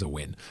 hours is a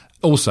win.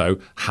 Also,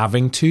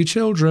 having 2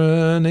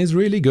 children is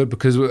really good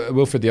because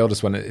Wilfred, the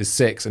oldest one, is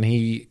 6 and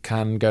he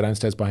can go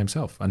downstairs by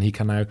himself and he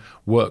can now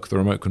work the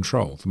remote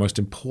control, the most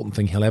important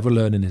thing he'll ever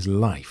learn in his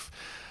life.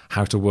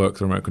 how to work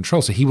the remote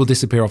control. So he will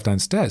disappear off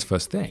downstairs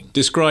first thing.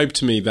 Describe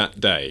to me that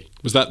day.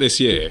 Was that this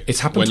year?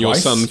 It's happened when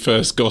twice. your son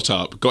first got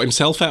up, got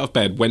himself out of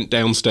bed, went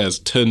downstairs,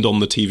 turned on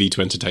the TV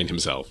to entertain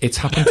himself. It's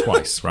happened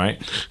twice,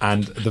 right?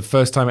 And the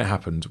first time it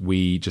happened,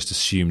 we just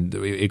assumed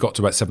it got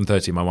to about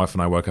 7:30. My wife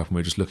and I woke up and we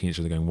were just looking at each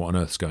other, going, "What on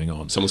earth's going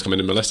on?" Someone's come in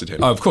and molested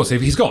him. Oh, of course,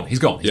 he's gone. He's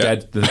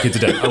dead. The kids are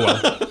dead. Oh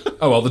well.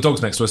 Oh well, the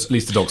dog's next to us. At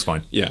least the dog's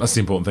fine. Yeah, that's the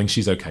important thing.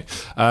 She's okay.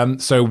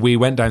 So we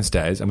went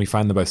downstairs and we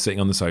found them both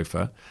sitting on the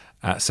sofa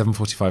at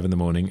 7:45 in the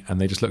morning,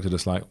 and they just looked at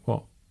us like,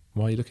 "What?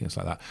 Why are you looking at us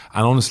like that?"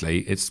 And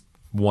honestly, it's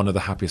one of the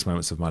happiest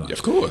moments of my life. Yeah,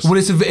 of course. Well,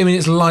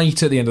 it's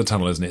light at the end of the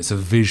tunnel, isn't it? It's a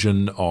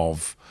vision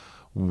of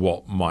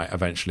what might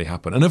eventually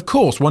happen. And of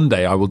course, one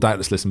day I will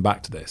doubtless listen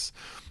back to this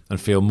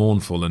and feel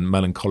mournful and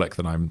melancholic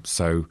that I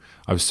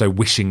was so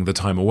wishing the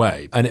time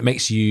away. And it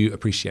makes you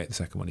appreciate the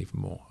second one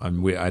even more.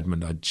 And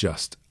Edmund, I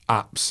just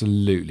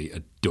absolutely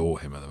adore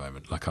him at the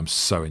moment. Like, I'm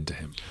so into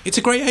him. It's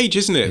a great age,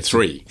 isn't it?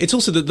 3. It's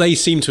also that they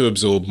seem to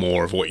absorb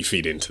more of what you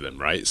feed into them,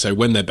 right? So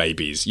when they're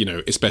babies,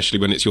 especially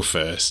when it's your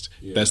first,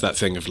 there's that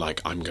thing of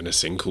like, I'm going to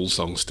sing cool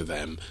songs to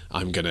them.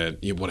 I'm going to,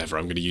 I'm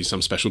going to use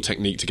some special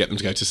technique to get them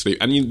to go to sleep.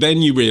 And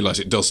then you realise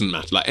it doesn't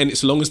matter. Like, and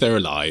as long as they're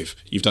alive,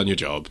 you've done your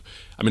job.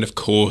 I mean, of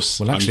course.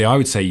 Well, actually, I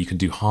would say you can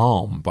do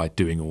harm by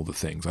doing all the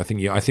things. I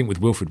think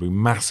with Wilfred, we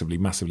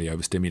massively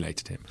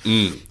overstimulated him.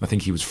 I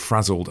think he was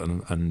frazzled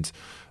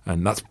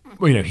and that's,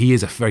 he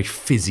is a very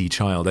fizzy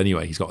child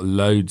anyway. He's got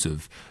loads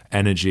of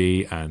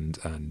energy and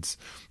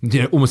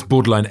almost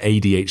borderline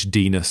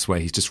ADHD-ness where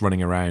he's just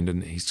running around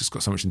and he's just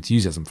got so much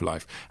enthusiasm for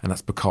life. And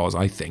that's because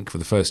I think for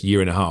the first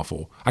year and a half,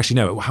 or actually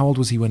no, how old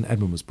was he when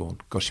Edmund was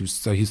born? Gosh, he was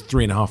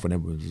 3.5 when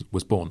Edmund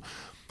was born.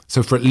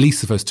 So for at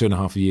least the first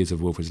 2.5 years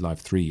of Wilfred's life,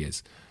 3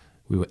 years,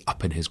 we were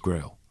up in his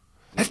grill.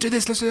 Let's do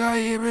this, let's go,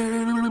 here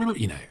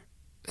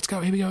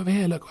we go over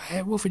here, look,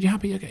 hey, Wilfred, you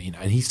happy? Okay,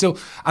 and he still,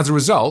 as a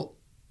result,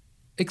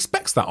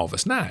 expects that of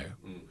us now.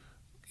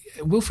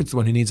 Wilfred's the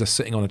one who needs us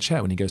sitting on a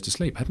chair when he goes to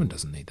sleep. Edmund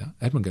doesn't need that.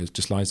 Edmund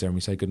just lies there and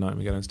we say goodnight and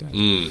we go downstairs.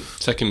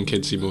 Second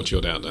kids seem more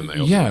chilled out, don't they?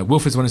 Yeah,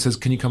 Wilfred's the one who says,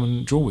 can you come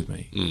and draw with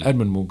me?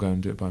 Edmund will go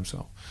and do it by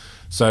himself.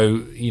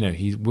 So,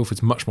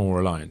 Wilfred's much more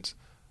reliant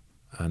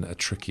and a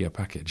trickier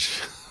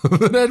package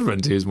than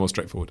Edmund, who is more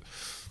straightforward.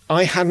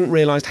 I hadn't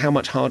realised how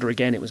much harder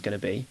again it was going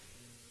to be.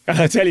 And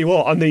I tell you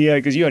what, on the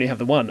because you only have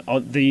the one,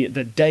 on the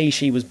day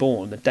she was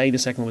born, the day the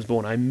second one was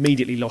born, I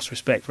immediately lost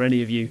respect for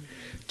any of you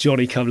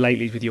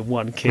Johnny-come-latelys with your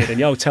one kid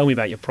and tell me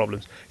about your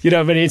problems. You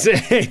know what I mean?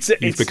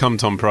 You've become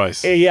Tom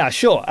Price. Yeah,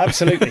 sure,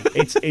 absolutely.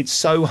 It's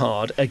so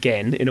hard,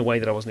 again, in a way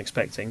that I wasn't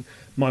expecting.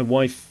 My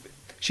wife,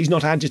 she's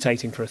not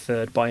agitating for a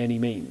third by any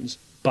means,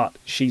 but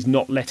she's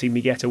not letting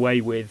me get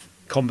away with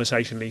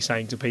conversationally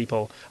saying to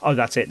people, "Oh,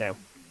 that's it now."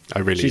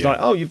 She's like,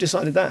 "Oh, you've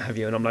decided that, have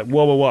you?" And I'm like,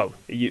 whoa.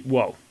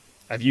 Whoa.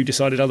 Have you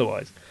decided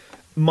otherwise?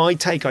 My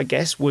take, I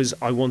guess, was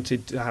I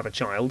wanted to have a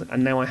child,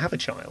 and now I have a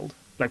child.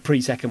 Like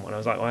pre-second one, I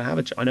was like,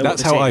 I know.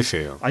 That's how I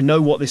feel. I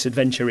know what this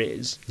adventure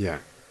is. Yeah,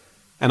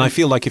 and I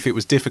feel like if it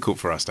was difficult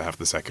for us to have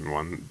the second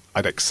one,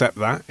 I'd accept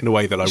that in a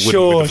way that I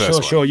wouldn't with the first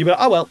one. Sure. You'd be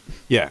like, oh well.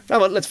 Yeah. Oh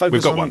well, let's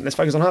focus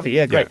on Harvey.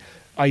 Yeah, great. Yeah.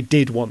 I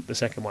did want the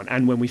second one,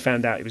 and when we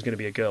found out it was going to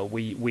be a girl,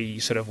 we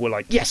sort of were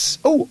like, yes.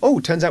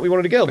 Oh, turns out we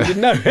wanted a girl. We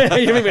didn't know. You know what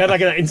I mean? We had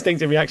like an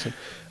instinctive reaction.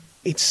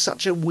 It's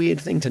such a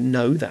weird thing to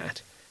know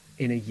that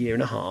in a year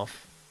and a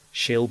half,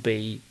 she'll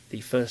be the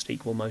first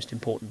equal most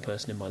important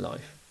person in my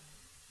life.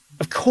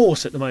 Of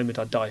course, at the moment,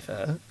 I'd die for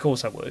her. Of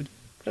course I would.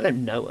 But I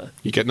don't know her.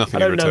 You get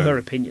nothing in return. I don't know her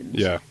opinions.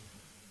 Yeah.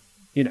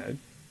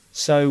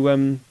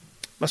 So,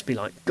 must be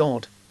like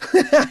God. Do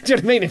you know what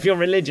I mean? If you're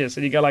religious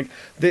and you go like,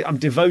 I'm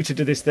devoted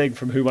to this thing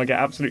from whom I get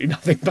absolutely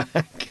nothing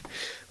back.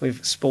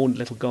 We've spawned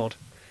little God.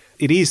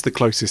 It is the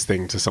closest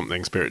thing to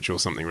something spiritual,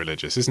 something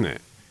religious, isn't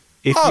it?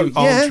 If you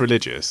aren't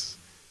religious,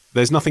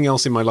 there's nothing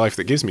else in my life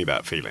that gives me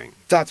that feeling.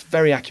 That's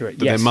very accurate,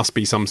 But there must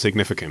be some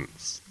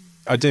significance.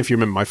 I don't know if you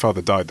remember, my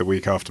father died the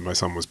week after my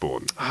son was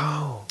born.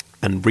 Oh.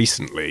 And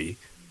recently,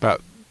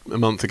 about a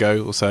month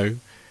ago or so,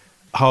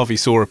 Harvey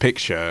saw a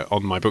picture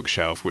on my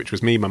bookshelf, which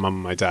was me, my mum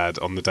and my dad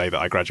on the day that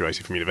I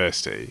graduated from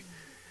university.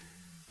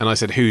 And I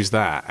said, "Who's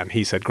that?" And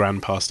he said,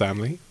 "Grandpa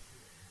Stanley."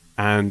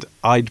 And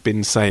I'd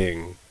been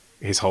saying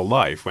his whole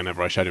life,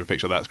 whenever I showed him a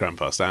picture, "That's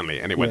Grandpa Stanley,"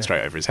 and it went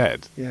straight over his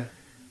head. Yeah.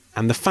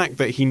 And the fact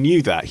that he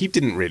knew that, he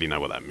didn't really know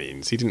what that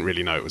means. He didn't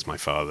really know it was my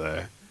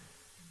father.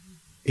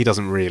 He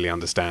doesn't really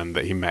understand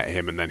that he met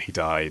him and then he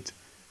died.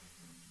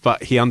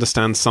 But he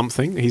understands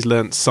something. He's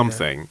learnt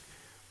something.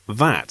 Yeah.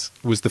 That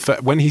was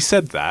when he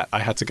said that, I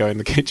had to go in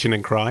the kitchen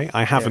and cry.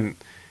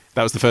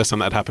 That was the first time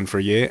that had happened for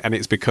a year. And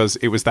it's because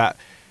it was that,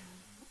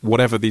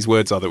 whatever these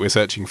words are that we're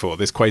searching for,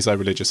 this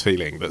quasi-religious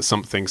feeling that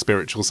something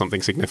spiritual,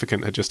 something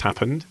significant had just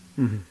happened.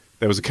 Mm-hmm.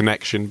 There was a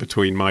connection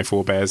between my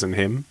forebears and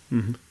him.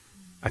 Mm-hmm.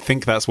 I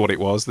think that's what it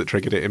was that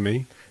triggered it in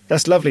me.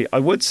 That's lovely. I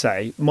would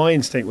say my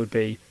instinct would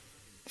be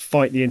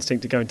fight the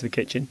instinct to go into the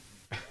kitchen.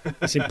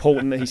 It's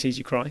important that he sees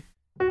you cry.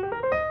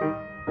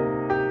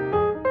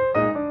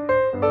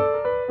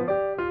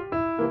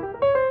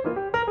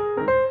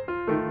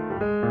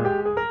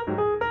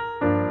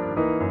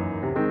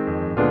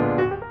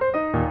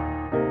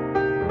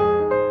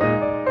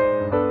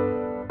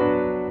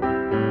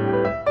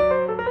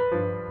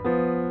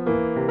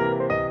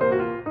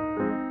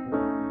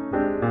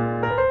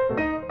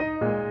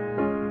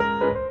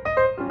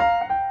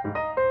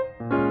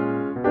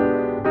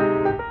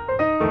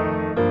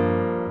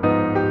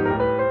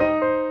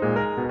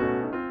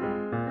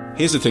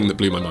 Here's the thing that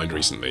blew my mind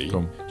recently.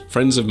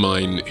 Friends of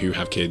mine who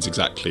have kids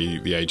exactly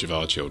the age of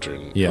our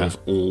children have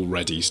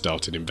already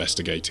started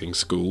investigating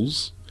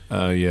schools.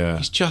 Oh, yeah.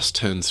 He's just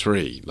turned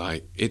 3.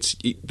 Like,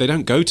 they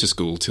don't go to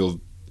school till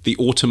the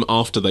autumn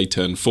after they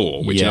turn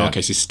 4, which in our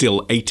case is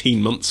still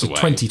 18 months away.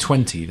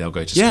 2020 they'll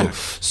go to school.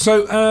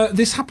 So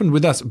this happened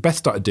with us. Beth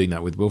started doing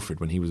that with Wilfred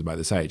when he was about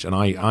this age, and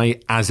I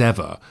as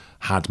ever,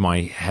 had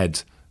my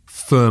head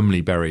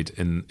firmly buried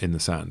in the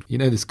sand. You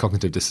know, this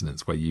cognitive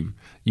dissonance where you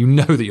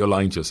know that you're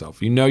lying to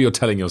yourself. You know you're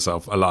telling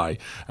yourself a lie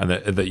and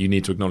that you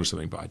need to acknowledge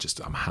something, but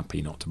I'm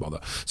happy not to bother.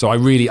 So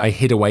I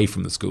hid away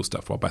from the school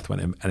stuff while Beth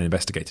went in and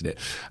investigated it.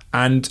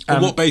 And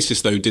on what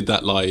basis, though, did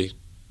that lie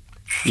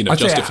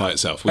justify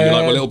itself? Were you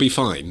like, well, it'll be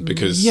fine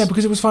because... Yeah,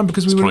 because it was fine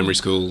because we were... primary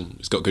school,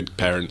 it's got good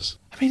parents.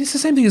 I mean, it's the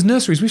same thing as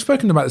nurseries. We've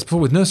spoken about this before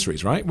with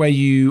nurseries, right? Where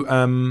you...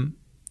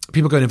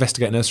 people go and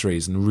investigate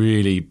nurseries and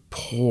really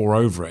pore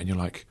over it and you're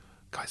like...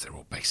 Guys, they're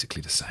all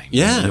basically the same.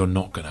 Yeah. You're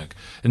not going to...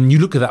 And you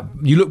look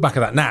back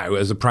at that now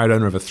as a proud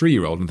owner of a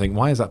 3-year-old and think,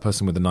 why is that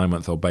person with a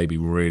 9-month-old baby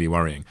really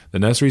worrying? The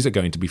nurseries are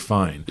going to be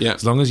fine. Yeah.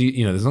 As long as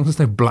as long as there's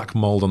no black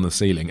mold on the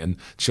ceiling and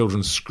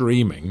children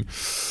screaming,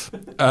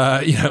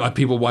 like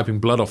people wiping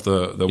blood off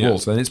the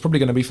walls, then it's probably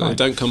going to be fine. Well,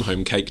 don't come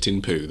home caked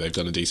in poo. They've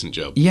done a decent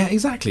job. Yeah,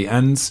 exactly.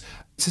 And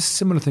it's a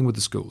similar thing with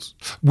the schools.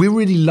 We're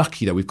really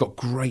lucky that we've got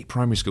great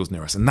primary schools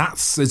near us. And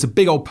it's a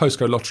big old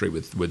postcode lottery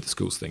with the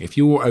schools thing. If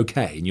you're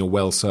okay and you're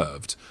well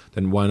served,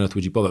 then why on earth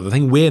would you bother? The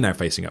thing we're now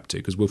facing up to,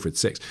 because Wilfred's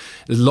 6,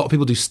 there's a lot of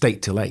people do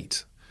state till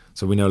 8.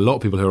 So we know a lot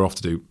of people who are off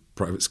to do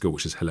private school,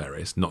 which is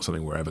hilarious, not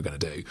something we're ever going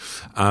to do.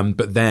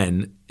 But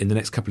then in the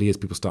next couple of years,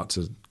 people start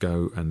to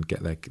go and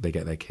get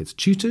their kids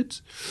tutored.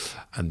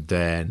 And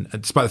then,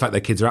 despite the fact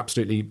their kids are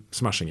absolutely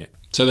smashing it.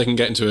 So they can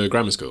get into a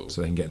grammar school. Or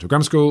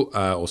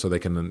so they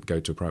can go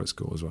to a private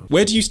school as well.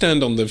 Where do you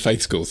stand on the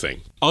faith school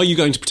thing? Are you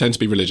going to pretend to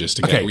be religious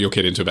to get your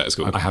kid into a better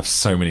school? I have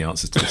so many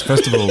answers to this.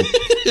 First of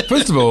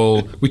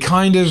all,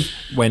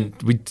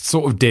 we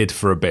sort of did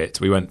for a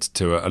bit. We went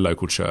to a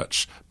local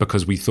church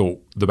because we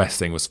thought the best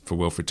thing was for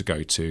Wilfred to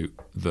go to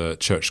the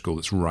church school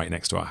that's right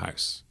next to our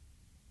house.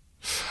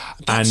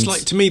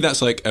 To me,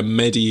 that's like a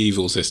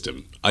medieval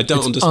system. I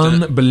don't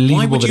understand.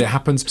 Unbelievable that it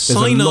happens. There's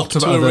sign up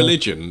to a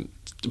religion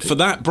for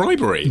that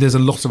bribery. There's a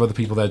lot of other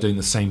people there doing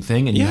the same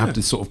thing, and you have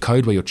this sort of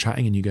code where you're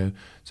chatting and you go,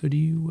 so do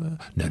you...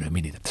 No,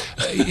 me neither.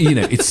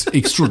 It's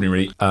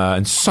extraordinary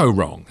and so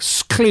wrong.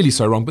 Clearly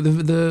so wrong, but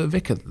the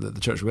vicar that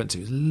the church we went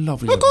to is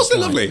lovely. Of course they're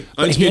lovely.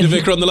 I interviewed a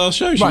vicar on the last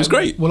show. She was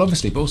great. Well,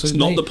 obviously, but also... It's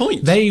not the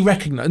point. They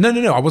recognise...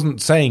 No, I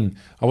wasn't saying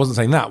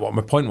that. What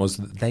my point was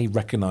that they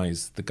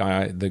recognise the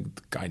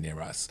guy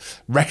near us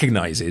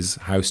recognises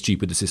how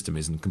stupid the system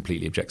is and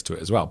completely objects to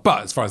it as well.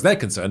 But as far as they're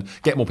concerned,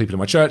 get more people in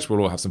my church, we'll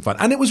all have some fun.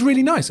 And it was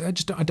really nice. I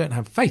don't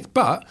have faith,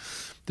 but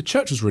the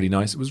church was really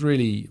nice. It was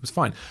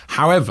fine.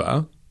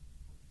 However,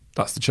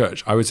 that's the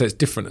church. I would say it's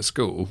different at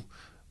school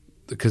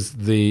because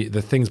the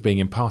things being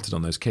imparted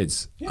on those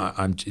kids,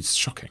 it's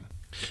shocking.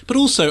 But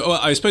also,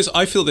 I suppose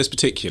I feel this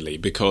particularly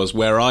because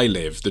where I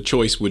live, the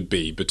choice would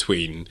be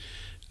between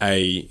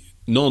a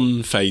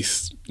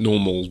non-faith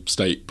normal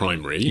state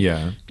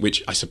primary,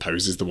 which I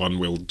suppose is the one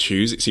we'll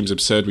choose. It seems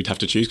absurd we'd have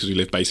to choose because we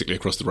live basically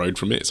across the road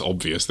from it. It's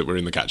obvious that we're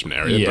in the catchment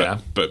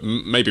area, but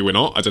maybe we're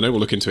not. I don't know. We'll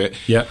look into it.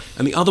 Yeah.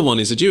 And the other one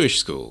is a Jewish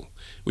school,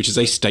 which is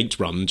a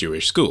state-run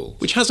Jewish school,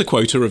 which has a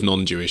quota of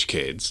non-Jewish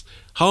kids.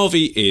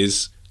 Harvey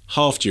is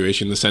half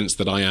Jewish in the sense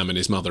that I am and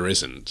his mother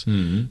isn't.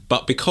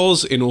 But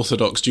because in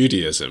Orthodox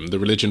Judaism, the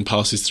religion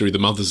passes through the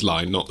mother's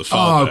line, not the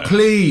father. Oh,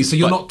 please. So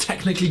you're not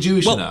technically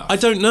Jewish enough? I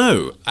don't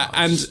know.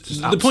 And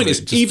the point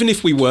is, even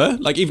if we were,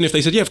 even if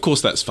they said, yeah, of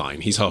course that's fine,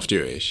 he's half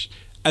Jewish,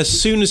 as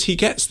soon as he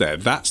gets there,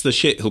 that's the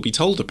shit he'll be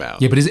told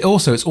about. Yeah, but it's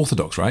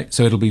Orthodox, right?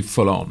 So it'll be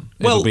full on.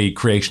 It'll be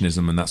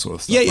creationism and that sort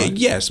of stuff, right?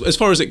 Yes. As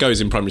far as it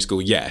goes in primary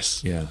school,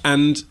 yes. Yeah.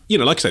 And,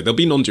 like I say, there'll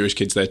be non-Jewish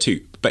kids there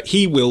too. But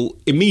he will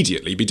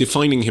immediately be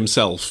defining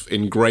himself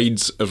in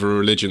grades of a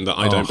religion that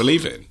I don't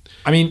believe in.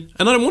 I mean...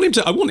 And I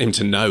want him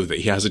to know that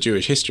he has a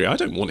Jewish history. I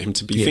don't want him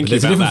to be thinking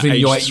about that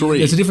age 3.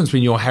 There's a difference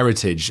between your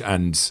heritage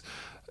and...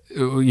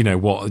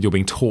 what you're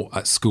being taught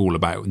at school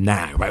about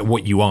now, about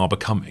what you are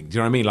becoming. Do you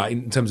know what I mean? Like,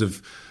 in terms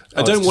of...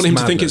 I don't want him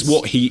to think it's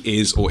what he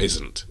is or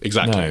isn't.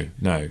 Exactly.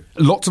 No.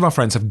 Lots of our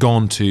friends have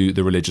gone to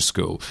the religious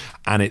school,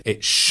 and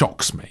it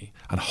shocks me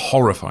and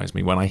horrifies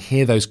me when I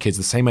hear those kids,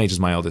 the same age as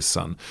my eldest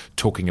son,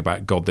 talking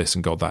about God this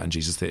and God that and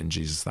Jesus this and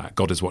Jesus that.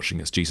 God is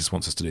watching us. Jesus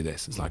wants us to do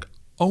this. It's like...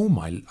 Oh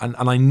my... And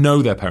I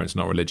know their parents are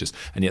not religious,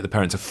 and yet the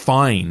parents are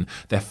fine.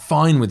 They're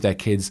fine with their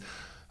kids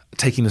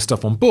taking the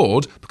stuff on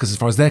board because as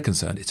far as they're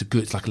concerned,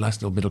 it's like a nice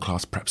little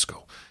middle-class prep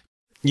school.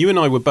 You and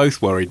I were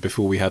both worried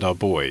before we had our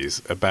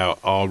boys about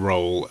our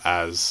role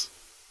as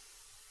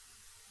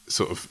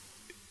sort of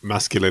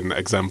masculine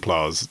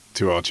exemplars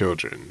to our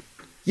children.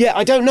 Yeah,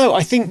 I don't know.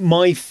 I think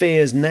my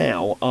fears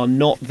now are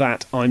not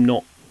that I'm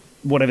not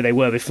whatever they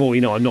were before,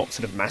 I'm not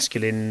sort of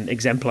masculine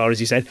exemplar, as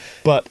you said,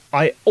 but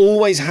I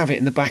always have it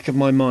in the back of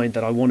my mind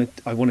that I want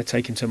to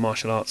take him to a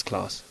martial arts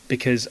class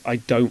because I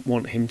don't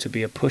want him to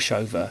be a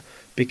pushover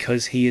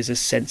because he is a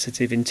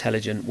sensitive,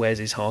 intelligent, wears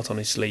his heart on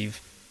his sleeve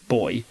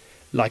boy,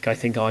 like I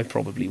think I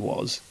probably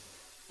was,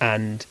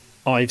 and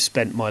I've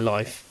spent my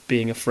life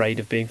being afraid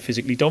of being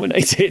physically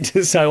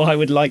dominated. So I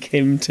would like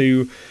him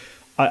to.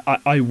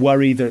 I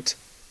worry that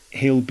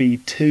he'll be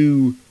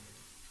too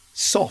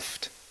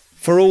soft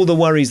for all the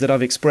worries that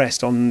I've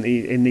expressed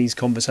in these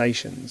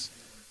conversations.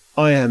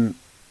 I am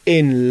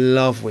in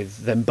love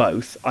with them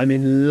both. I'm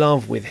in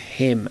love with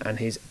him and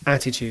his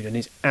attitude and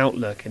his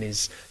outlook and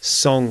his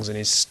songs and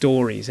his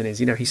stories and his,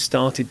 he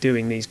started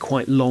doing these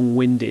quite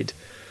long-winded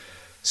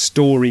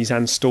stories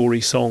and story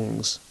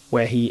songs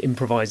where he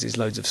improvises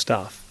loads of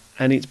stuff,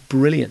 and it's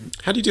brilliant.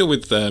 How do you deal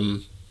with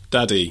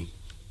Daddy?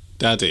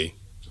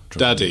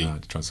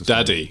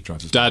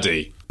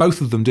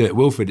 Both of them do it.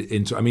 Wilfred,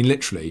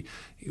 literally,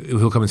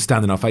 he'll come and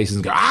stand in our faces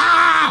and go,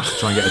 ah!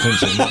 Try and get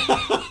attention.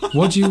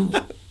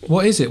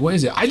 What is it?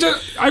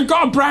 I've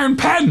got a brown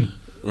pen!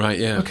 Right,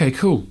 yeah. Okay,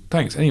 cool.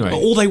 Thanks. Anyway. But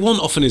all they want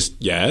often is,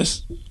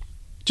 yes.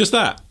 Just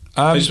that.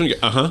 They just want to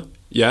go, uh-huh.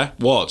 Yeah,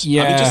 what?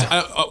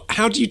 Yeah.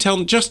 How do you tell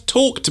them, just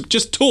talk,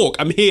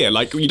 I'm here.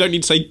 Like, you don't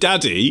need to say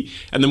daddy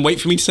and then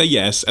wait for me to say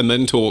yes and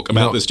then talk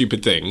about the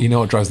stupid thing. You know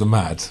what drives them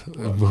mad?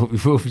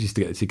 Wilfred used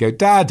to get to go,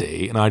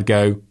 daddy, and I'd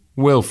go,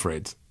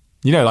 Wilfred.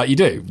 Like you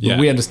do. Yeah.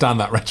 We understand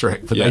that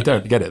rhetoric, but they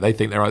don't get it. They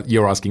think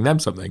you're asking them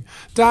something.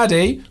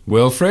 Daddy,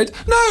 Wilfred.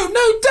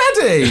 No,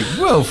 daddy,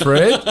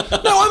 Wilfred. No,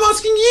 I'm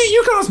asking you.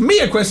 You can't ask me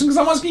a question because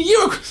I'm asking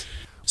you a question.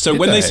 So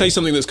when they say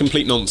something that's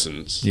complete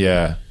nonsense,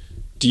 do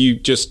you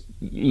just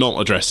not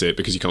address it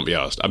because you can't be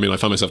asked? I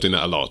find myself doing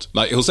that a lot.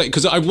 Like he'll say,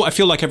 because I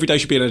feel like every day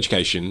should be an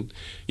education.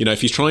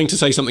 If he's trying to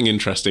say something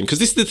interesting, because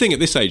this is the thing at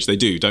this age they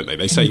do, don't they?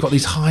 They say you've got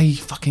these high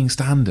fucking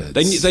standards.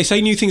 They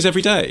say new things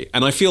every day,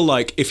 and I feel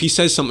like if he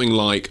says something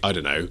like, I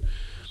don't know,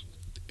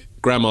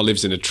 Grandma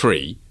lives in a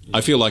tree,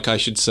 I feel like I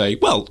should say,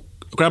 well,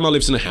 Grandma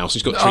lives in a house.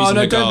 She's got trees in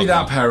her garden. Don't be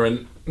that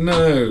parent.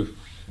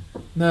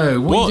 No,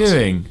 what are you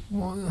doing?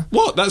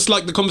 What? That's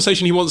like the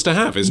conversation he wants to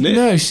have, isn't it?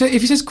 No, if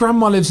he says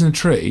Grandma lives in a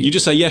tree... You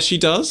just say, yes, she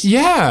does?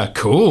 Yeah,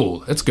 cool.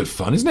 That's good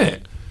fun, isn't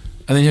it?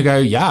 And then he'll go,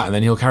 yeah, and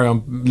then he'll carry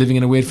on living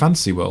in a weird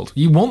fantasy world.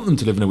 You want them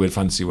to live in a weird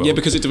fantasy world. Yeah,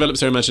 because it develops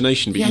their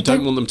imagination, but you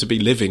don't want them to be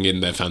living in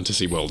their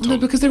fantasy world, Tom. No,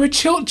 because they're a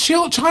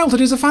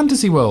childhood is a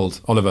fantasy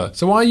world, Oliver.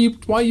 So why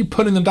are you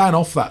pulling them down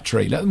off that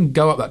tree? Let them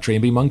go up that tree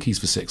and be monkeys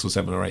for 6 or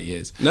 7 or 8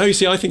 years. No, you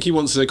see, I think he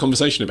wants a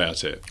conversation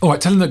about it. All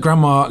right, tell him that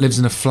Grandma lives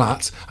in a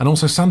flat and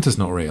also Santa's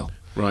not real.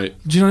 Right.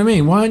 Do you know what I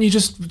mean? Why aren't you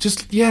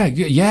just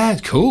yeah,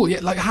 cool. Yeah,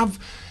 like have...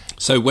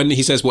 So when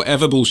he says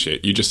whatever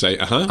bullshit, you just say,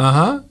 uh-huh?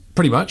 Uh-huh.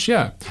 Pretty much,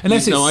 yeah.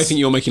 No, I think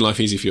you're making life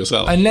easy for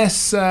yourself.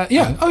 Unless,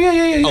 yeah. Oh,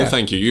 yeah. Oh,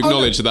 thank you. You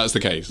acknowledge that that's the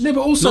case. No, but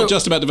also... Not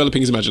just about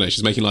developing his imagination,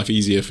 it's making life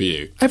easier for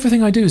you.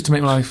 Everything I do is to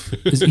make my life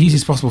as easy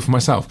as possible for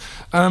myself.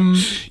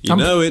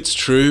 It's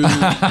true.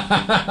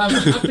 I'm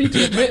happy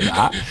to admit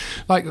that.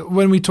 Like,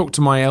 when we talked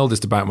to my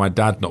eldest about my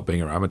dad not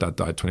being around, my dad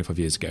died 25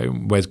 years ago,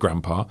 where's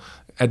Grandpa?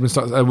 Wilfred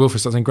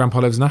starts saying, Grandpa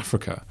lives in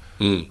Africa.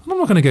 And I'm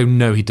not going to go,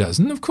 no, he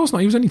doesn't. Of course not.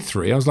 He was only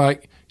 3. I was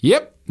like,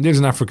 yep, he lives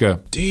in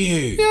Africa. Do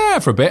you? Yeah,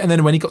 for a bit. And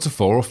then when he got to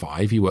 4 or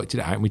 5, he worked it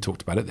out and we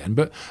talked about it then.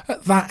 But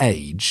at that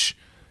age,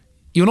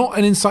 you're not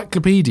an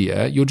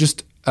encyclopedia. You're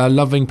just a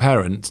loving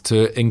parent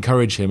to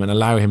encourage him and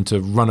allow him to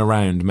run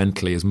around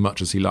mentally as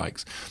much as he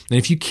likes. And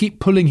if you keep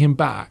pulling him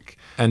back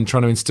and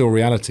trying to instill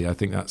reality, I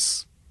think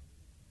that's,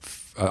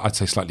 I'd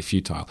say, slightly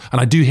futile.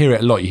 And I do hear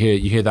it a lot.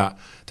 You hear that.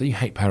 Don't you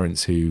hate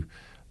parents who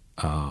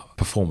are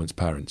performance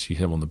parents? You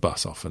hear them on the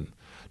bus often.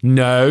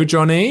 No,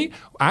 Johnny,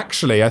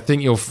 actually, I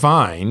think you'll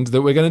find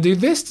that we're going to do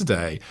this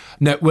today.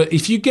 No, well,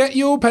 if you get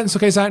your pencil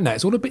case out now,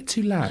 it's all a bit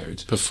too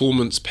loud.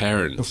 Performance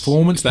parents.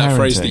 Performance parenting. Is that a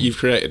phrase that you've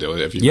created? Or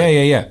have you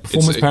Yeah.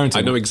 Performance parenting.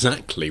 I know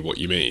exactly what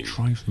you mean.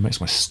 It makes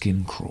my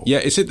skin crawl. Yeah,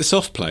 it's at the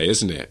soft play,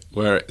 isn't it?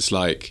 Where it's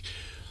like,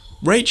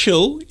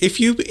 Rachel, if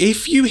you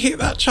hit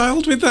that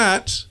child with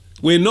that...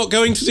 We're not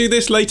going to do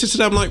this later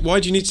today. I'm like, why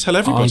do you need to tell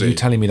everybody? Are you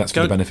telling me that's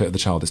for the benefit of the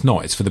child? It's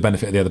not. It's for the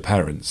benefit of the other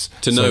parents.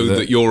 To know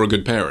that you're a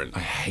good parent.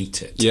 I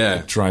hate it. Yeah.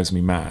 It drives me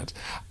mad.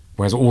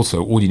 Whereas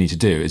also, all you need to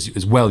do is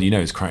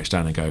crouch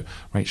down and go,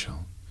 Rachel,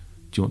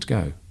 do you want to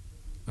go?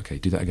 Okay,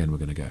 do that again, we're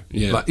going to go.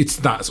 Yeah.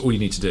 That's all you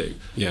need to do.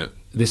 Yeah.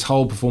 This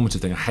whole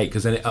performative thing I hate,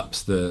 because then it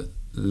ups the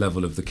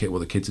level of what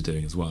the kids are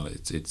doing as well.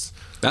 It's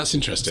That's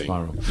interesting.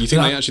 Spiral. You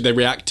think they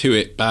react to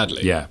it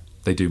badly? Yeah.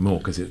 They do more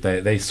because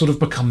they sort of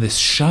become this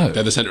show.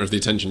 They're the centre of the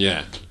attention,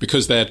 yeah.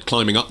 Because they're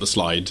climbing up the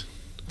slide.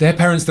 Their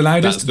parents the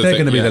loudest, they're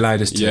going to be the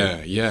loudest too.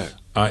 Yeah.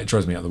 It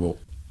drives me out the wall.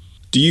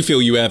 Do you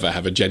feel you ever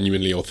have a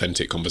genuinely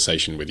authentic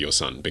conversation with your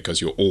son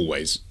because you're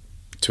always,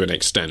 to an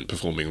extent,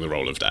 performing the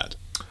role of dad?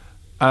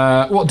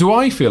 Do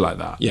I feel like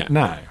that? Yeah.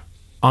 Now,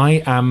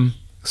 I am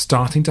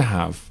starting to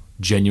have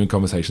genuine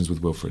conversations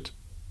with Wilfred.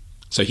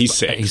 So he's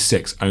 6? He's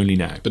 6, only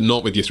now. But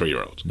not with your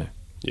 3-year-old? No.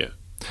 Yeah.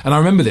 And I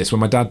remember this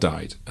when my dad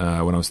died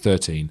when I was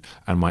 13,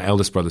 and my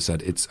eldest brother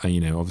said, "It's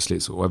obviously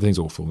everything's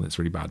awful and it's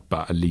really bad,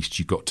 but at least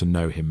you got to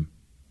know him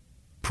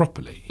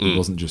properly. He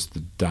wasn't just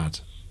the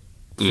dad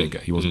figure.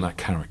 He wasn't that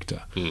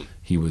character.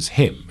 He was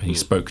him. And he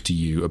spoke to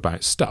you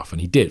about stuff, and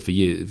he did for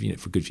years,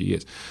 for a good few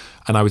years.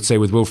 And I would say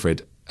with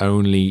Wilfred,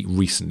 only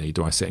recently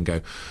do I sit and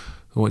go,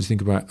 What do you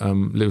think about,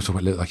 we'll talk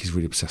about, like, he's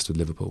really obsessed with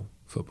Liverpool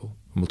football.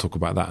 And we'll talk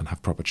about that and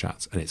have proper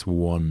chats. And it's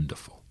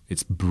wonderful.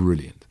 It's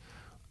brilliant.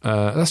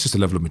 That's just a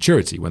level of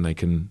maturity when they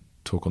can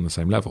talk on the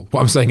same level. What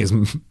I'm saying is,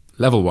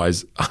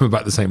 level-wise, I'm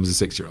about the same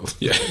as a 6-year-old.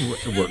 Yeah.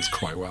 It works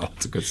quite well.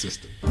 It's a good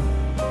system.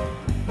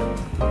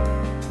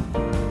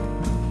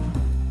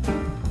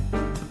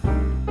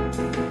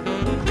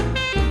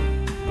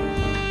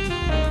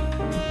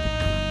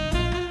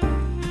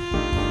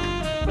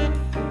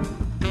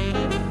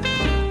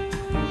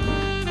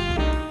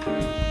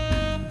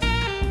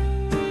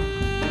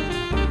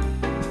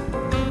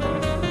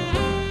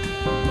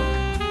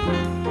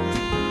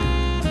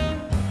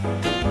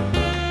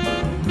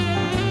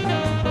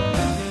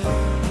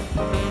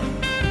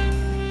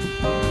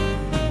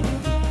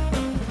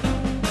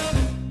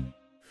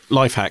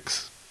 Life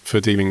hacks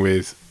for dealing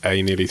with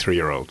a nearly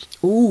 3-year-old.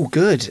 Ooh,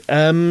 good.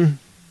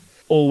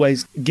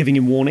 Always giving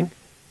him warning.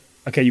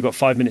 Okay, you've got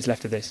 5 minutes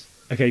left of this.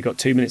 Okay, you've got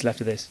 2 minutes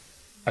left of this.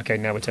 Okay,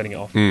 now we're turning it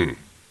off.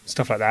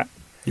 Stuff like that.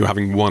 You're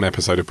having one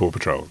episode of Paw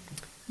Patrol.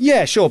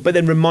 Yeah, sure, but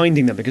then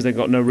reminding them because they've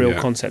got no real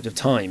concept of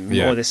time,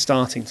 or they're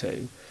starting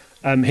to.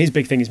 His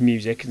big thing is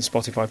music and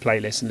Spotify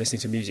playlists and listening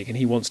to music, and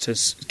he wants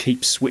to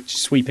keep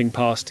sweeping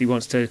past. He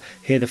wants to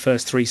hear the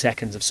first 3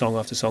 seconds of song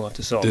after song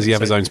after song. Does he have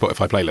his own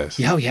Spotify playlist?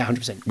 Yeah,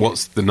 100%.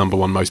 What's the number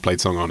one most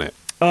played song on it?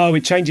 Oh,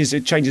 it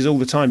changes all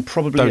the time.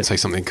 Probably. Don't say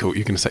something cool.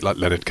 You can say like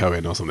Leonard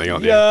Cohen or something,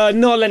 aren't you?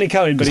 Not Leonard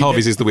Cohen, but because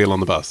Harvey's is the wheel on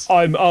the bus.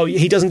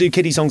 He doesn't do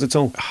kiddie songs at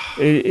all.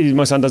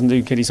 My son doesn't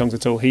do kiddie songs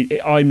at all.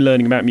 I'm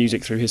learning about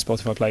music through his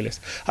Spotify playlist.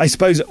 I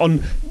suppose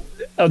on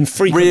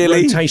frequent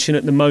rotation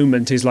at the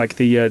moment is like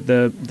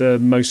the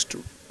most,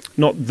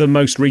 not the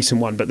most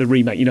recent one, but the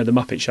remake. You know, the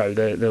Muppet Show.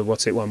 The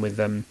what's it one with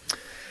the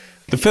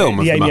film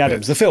of the Amy Muppet.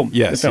 Adams, the film.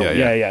 Yes, the film.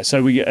 Yeah.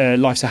 So we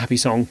Life's a Happy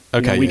Song.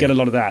 Okay, we get a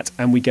lot of that,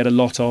 and we get a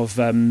lot of.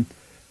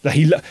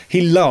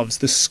 He loves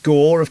the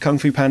score of Kung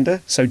Fu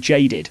Panda. So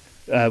Jaded,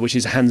 which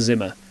is Hans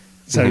Zimmer.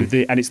 So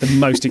and it's the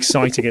most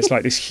exciting. It's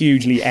like this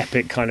hugely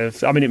epic kind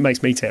of. I mean, it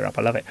makes me tear up.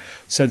 I love it.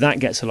 So that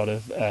gets a lot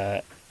of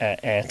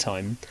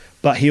airtime.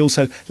 But he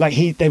also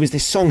there was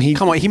this song he.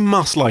 Come on, he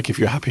must like If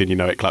You're Happy and You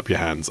Know It, Clap Your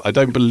Hands. I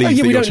don't believe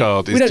that your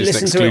child is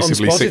just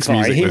exclusively Six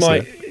Music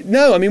listener.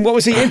 No, I mean, what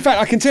was he? In fact,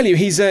 I can tell you,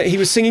 he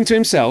was singing to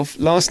himself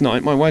last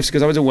night. My wife's,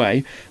 because I was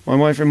away. My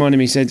wife reminded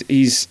me, said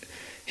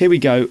here we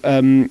go.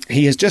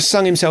 He has just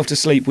sung himself to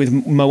sleep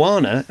with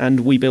Moana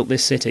and We Built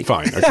This City.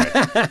 Fine,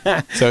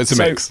 okay. So it's a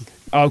mix.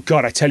 Oh,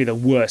 God, I tell you, the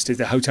worst is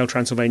the Hotel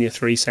Transylvania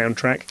 3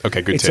 soundtrack.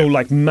 Okay, good It's tip. all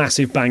like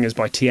massive bangers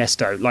by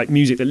Tiesto, like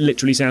music that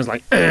literally sounds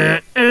like...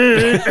 and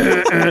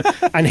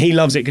he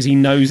loves it because he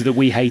knows that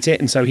we hate it,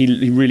 and so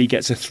he really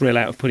gets a thrill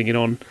out of putting it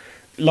on.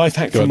 Life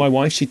hack from my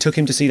wife, she took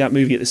him to see that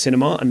movie at the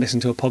cinema and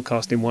listened to a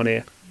podcast in one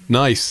ear.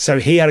 Nice. So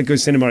he had a good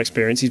cinema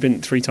experience. He's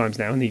been 3 times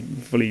now, and he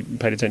fully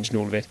paid attention to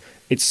all of it.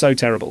 It's so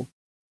terrible.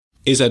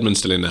 Is Edmund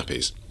still in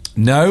nappies?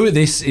 No,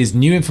 this is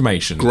new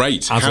information.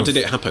 Great. How did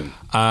it happen?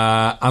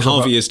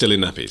 Harvey is still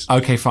in nappies.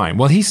 Okay, fine.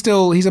 Well, he's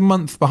a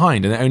month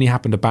behind, and it only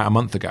happened about a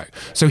month ago.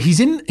 So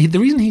the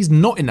reason he's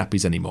not in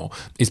nappies anymore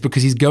is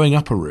because he's going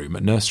up a room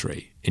at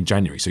nursery in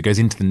January. So he goes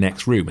into the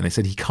next room, and they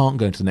said he can't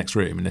go into the next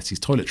room unless he's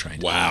toilet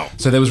trained. Wow.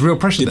 So there was real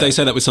pressure Did there. they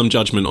say that with some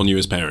judgment on you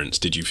as parents,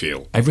 did you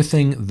feel?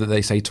 Everything that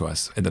they say to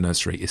us in the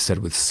nursery is said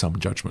with some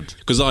judgment.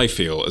 Because I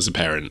feel, as a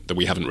parent, that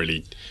we haven't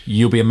really...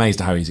 You'll be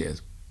amazed at how easy it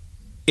is.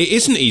 It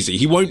isn't easy.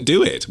 He won't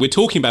do it. We're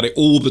talking about it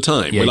all the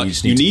time. Yeah, We're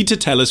like, you need to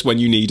tell us when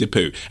you need a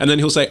poo. And then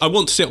he'll say, I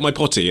want to sit on my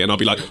potty. And I'll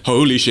be like,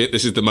 holy shit,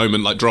 this is the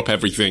moment. Like, drop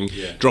everything,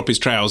 drop his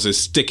trousers,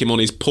 stick him on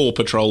his Paw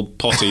Patrol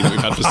potty that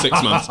we've had for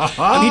 6 months.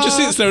 And he just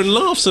sits there and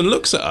laughs and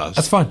looks at us.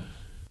 That's fine.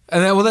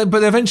 And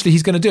but eventually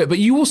he's going to do it. But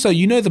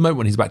you know the moment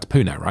when he's about to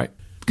poo now, right?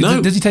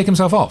 No. Does he take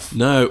himself off?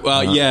 No.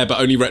 Yeah, but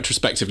only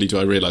retrospectively do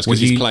I realise, because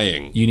he's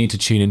playing. You need to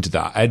tune into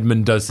that.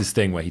 Edmund does this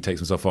thing where he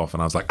takes himself off,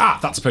 and I was like,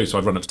 that's a poo. So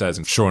I'd run upstairs,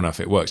 and sure enough,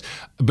 it works.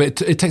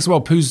 But it takes a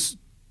while. Poos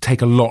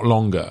take a lot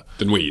longer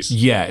than wheeze.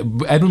 Yeah.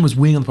 Edmund was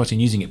weeing on the potty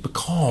and using it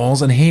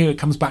because, and here it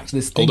comes back to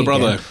this thing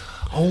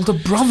Older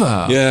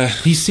brother. Yeah.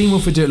 He's seen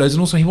Wilfred do it loads,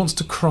 and also he wants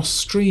to cross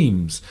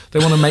streams. They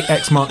want to make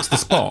X marks the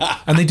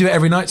spot, and they do it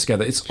every night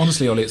together. It's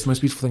honestly, Ollie, it's the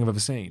most beautiful thing I've ever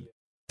seen.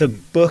 The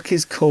book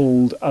is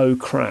called Oh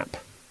Crap,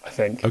 I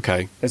think.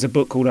 Okay. There's a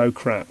book called Oh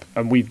Crap,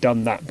 and we've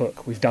done that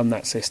book. We've done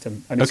that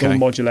system, and it's all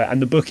modular.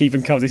 And the book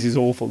even comes, this is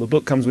awful, the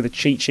book comes with a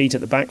cheat sheet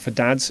at the back for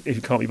dads if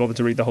you can't be bothered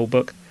to read the whole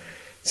book.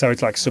 So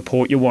it's like,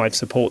 support your wife,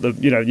 support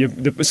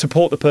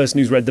support the person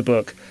who's read the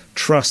book,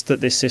 trust that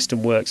this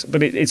system works.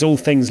 But it's all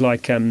things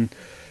like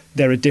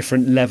there are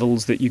different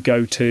levels that you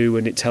go to,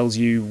 and it tells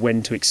you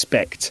when to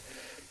expect.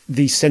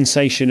 The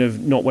sensation of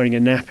not wearing a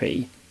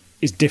nappy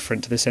is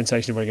different to the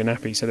sensation of wearing a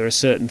nappy. So there are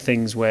certain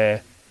things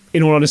where,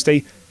 in all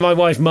honesty, my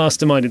wife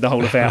masterminded the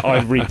whole affair.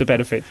 I reaped the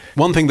benefit.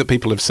 One thing that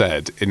people have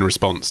said in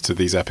response to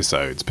these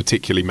episodes,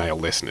 particularly male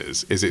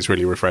listeners, is it's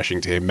really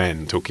refreshing to hear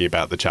men talking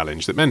about the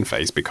challenge that men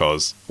face,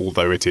 because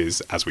although it is,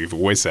 as we've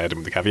always said,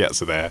 and the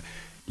caveats are there,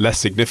 less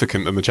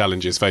significant than the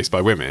challenges faced by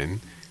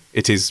women,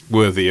 it is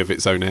worthy of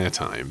its own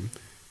airtime.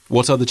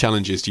 What other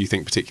challenges do you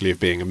think, particularly of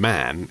being a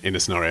man, in a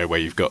scenario where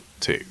you've got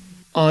two?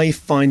 I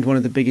find one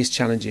of the biggest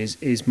challenges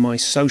is my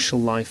social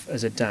life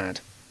as a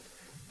dad.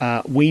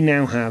 We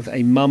now have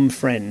a mum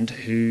friend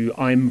who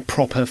I'm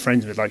proper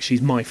friends with. Like,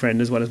 she's my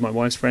friend as well as my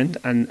wife's friend,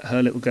 and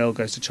her little girl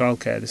goes to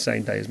childcare the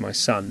same day as my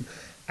son.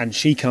 And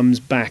she comes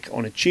back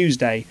on a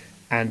Tuesday,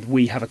 and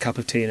we have a cup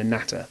of tea and a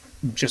natter.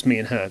 Just me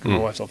and her, because my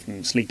wife's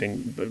often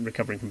sleeping, but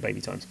recovering from baby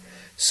times.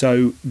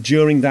 So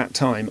during that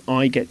time,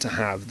 I get to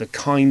have the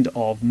kind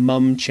of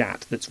mum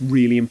chat that's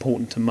really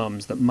important to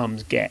mums that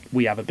mums get.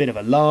 We have a bit of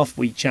a laugh,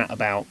 we chat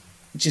about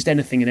just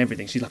anything and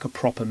everything. She's like a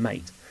proper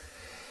mate.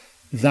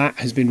 That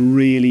has been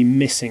really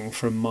missing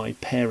from my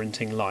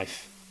parenting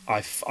life.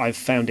 I've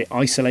found it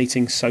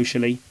isolating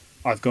socially.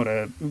 I've got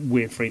a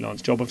weird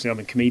freelance job. Obviously, I'm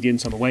a comedian,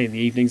 so I'm away in the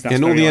evenings. That's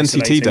and all the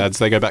isolating. NCT dads,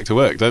 they go back to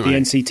work, don't they? The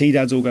NCT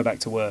dads all go back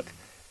to work.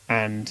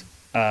 And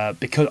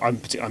because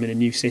I'm in a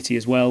new city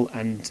as well,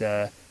 and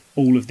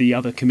all of the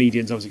other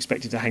comedians I was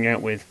expected to hang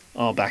out with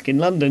are back in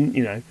London,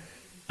 you know,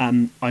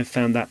 I've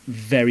found that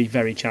very,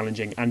 very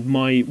challenging. And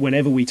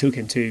whenever we took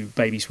him to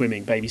baby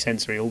swimming, baby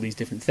sensory, all these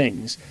different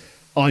things,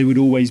 I would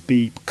always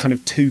be kind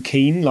of too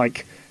keen,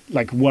 like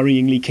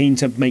worryingly keen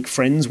to make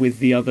friends with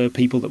the other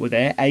people that were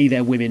there. A,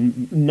 they're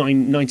women,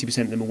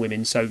 90% of them are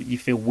women, so you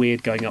feel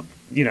weird going up,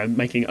 you know,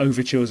 making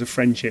overtures of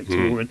friendship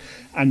to a woman.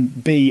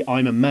 And B,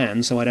 I'm a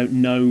man, so I don't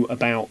know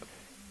about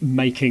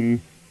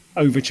making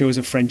overtures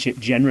of friendship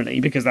generally,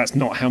 because that's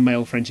not how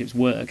male friendships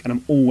work. And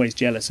I'm always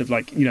jealous of,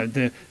 like, you know,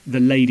 the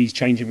ladies'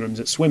 changing rooms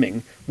at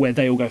swimming, where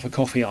they all go for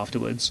coffee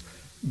afterwards.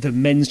 The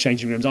men's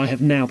changing rooms, I have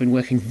now been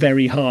working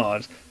very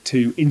hard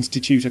to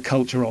institute a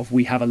culture of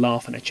we have a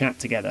laugh and a chat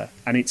together.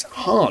 And it's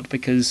hard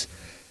because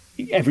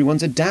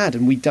everyone's a dad,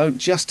 and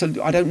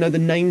I don't know the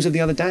names of the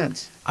other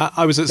dads.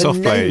 I was at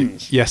soft play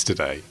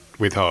yesterday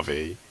with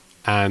Harvey,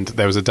 and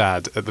there was a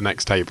dad at the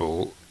next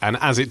table, and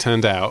as it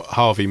turned out,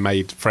 Harvey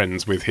made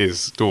friends with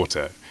his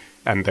daughter,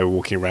 and they were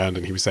walking around,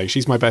 and he was saying,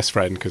 she's my best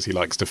friend, because he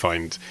likes to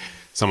find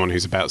someone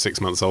who's about 6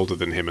 months older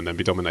than him and then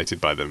be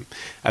dominated by them.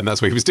 And that's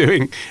what he was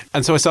doing.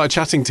 And so I started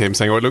chatting to him,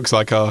 saying, it looks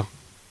like our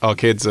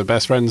kids are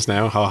best friends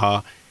now,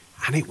 ha.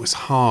 And it was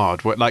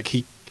hard. We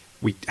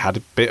had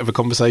a bit of a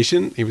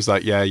conversation. He was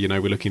like, yeah, you know,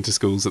 we're looking to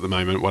schools at the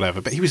moment, whatever.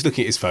 But he was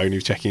looking at his phone, he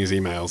was checking his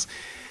emails.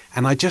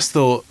 And I just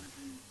thought,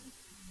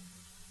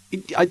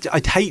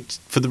 I'd hate,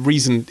 for the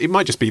reason, it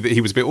might just be that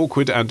he was a bit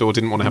awkward and or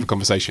didn't want to have a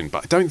conversation.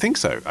 But I don't think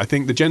so. I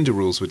think the gender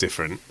rules were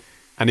different.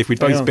 And if we'd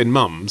both been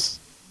mums,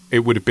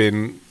 it would have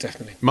been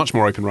definitely much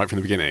more open right from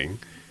the beginning.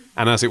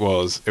 And as it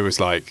was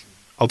like,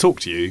 I'll talk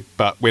to you,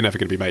 but we're never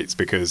going to be mates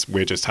because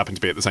we just happen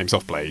to be at the same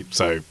soft play.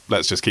 So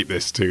let's just keep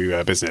this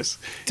to business.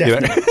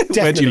 Definitely. You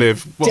know? Where do you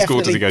live? What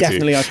school does he go to?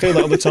 Definitely. I feel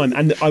that all the time.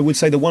 And I would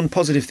say the one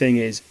positive thing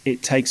is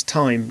it takes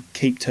time,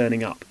 keep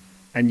turning up.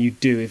 And you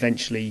do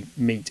eventually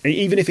meet,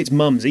 even if it's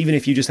mums, even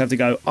if you just have to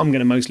go, I'm going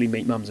to mostly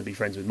meet mums and be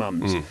friends with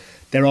mums.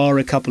 There are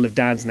a couple of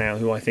dads now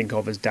who I think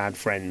of as dad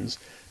friends.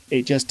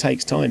 It just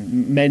takes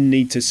time. Men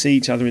need to see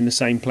each other in the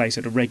same place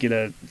at a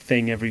regular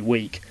thing every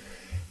week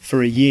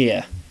for a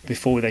year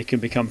before they can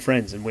become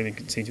friends, and women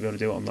can seem to be able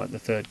to do it on like the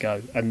third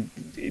go. And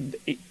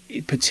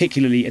it,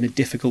 particularly in a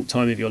difficult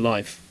time of your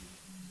life,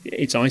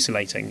 it's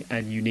isolating,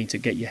 and you need to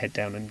get your head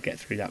down and get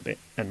through that bit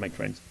and make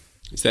friends.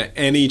 Is there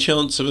any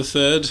chance of a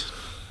third?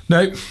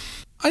 No.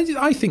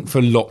 I think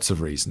for lots of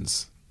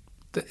reasons.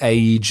 Our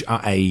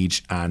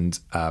age and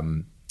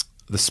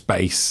the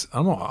space.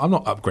 I'm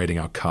not upgrading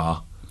our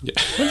car. Yeah.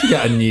 Once you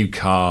get a new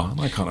car,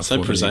 I can't afford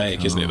so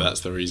prosaic, isn't it?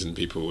 That's the reason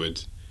people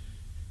would.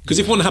 Because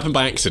if one happened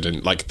by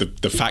accident, like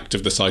the fact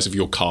of the size of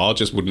your car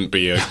just wouldn't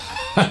be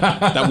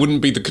that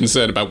wouldn't be the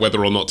concern about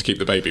whether or not to keep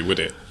the baby, would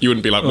it? You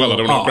wouldn't be like, well, I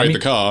don't want to upgrade the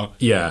car.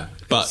 Yeah.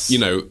 But, you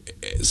know,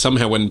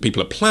 somehow when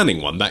people are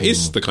planning one, that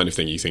is the kind of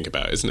thing you think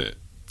about, isn't it?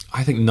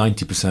 I think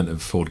 90%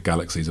 of Ford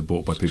Galaxies are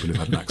bought by people who've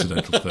had an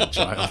accidental third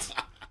child.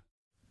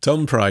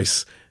 Tom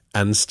Price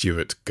and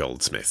Stuart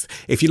Goldsmith.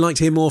 If you'd like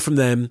to hear more from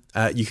them,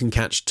 you can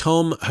catch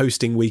Tom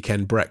hosting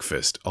Weekend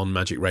Breakfast on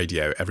Magic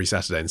Radio every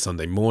Saturday and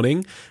Sunday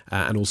morning,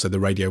 and also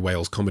the Radio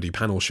Wales comedy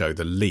panel show,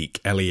 The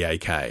Leak,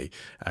 L-E-A-K.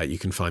 You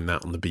can find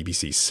that on the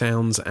BBC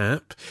Sounds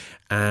app.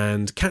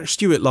 And catch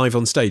Stuart live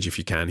on stage if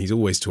you can. He's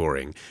always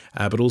touring.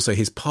 But also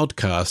his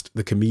podcast,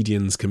 The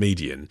Comedian's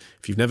Comedian.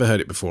 If you've never heard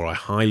it before, I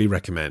highly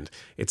recommend.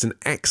 It's an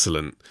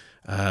excellent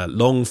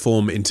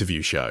long-form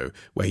interview show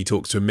where he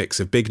talks to a mix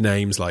of big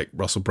names like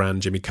Russell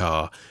Brand, Jimmy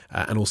Carr,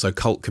 and also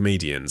cult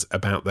comedians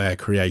about their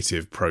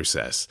creative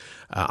process.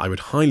 I would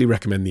highly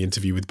recommend the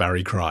interview with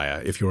Barry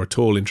Cryer if you're at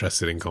all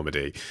interested in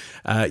comedy.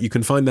 You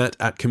can find that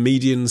at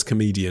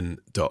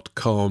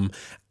comedianscomedian.com.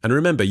 And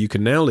remember, you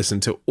can now listen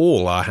to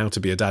all our How to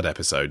Be a Dad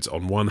episodes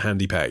on one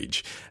handy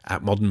page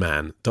at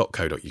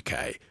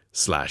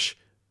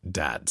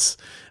modernman.co.uk/dads.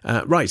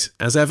 Right,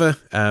 as ever,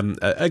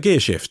 a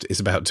gear shift is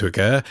about to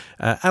occur.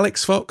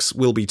 Alex Fox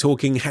will be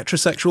talking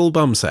heterosexual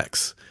bum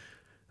sex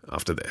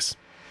after this.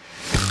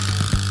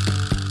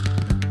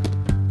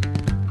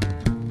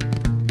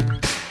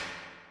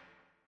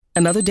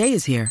 Another day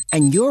is here,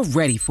 and you're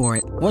ready for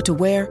it. What to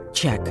wear?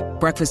 Check.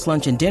 Breakfast,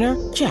 lunch, and dinner?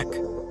 Check.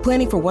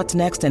 Planning for what's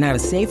next and how to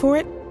save for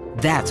it?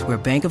 That's where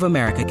Bank of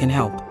America can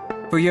help.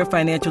 For your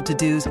financial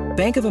to-dos,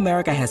 Bank of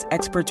America has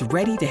experts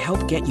ready to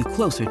help get you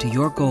closer to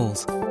your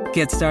goals.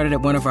 Get started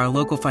at one of our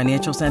local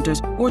financial centers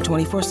or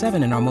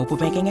 24/7 in our mobile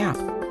banking app.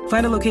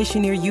 Find a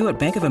location near you at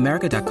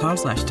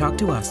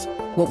bankofamerica.com/talktous.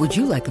 What would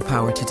you like the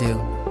power to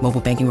do? Mobile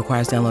banking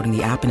requires downloading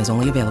the app and is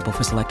only available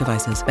for select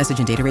devices. Message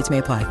and data rates may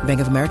apply. Bank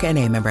of America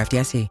N.A., member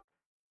FDIC.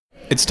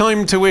 It's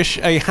time to wish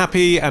a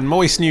happy and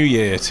moist new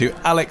year to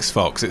Alex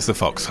Fox. It's the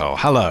Foxhole.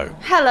 Hello.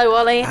 Hello,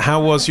 Ollie.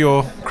 How was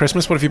your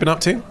Christmas? What have you been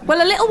up to?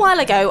 Well, a little while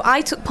ago, I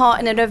took part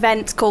in an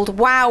event called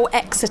Wow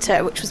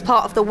Exeter, which was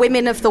part of the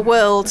Women of the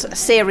World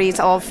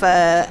series of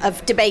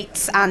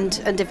debates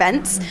and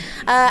events.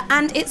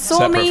 And it saw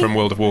Separate me... from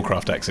World of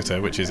Warcraft Exeter,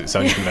 which is its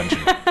own convention.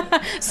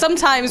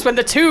 Sometimes when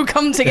the two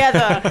come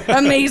together,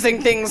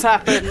 amazing things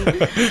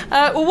happen.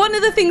 Well, one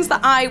of the things that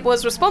I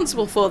was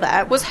responsible for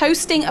there was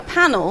hosting a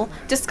panel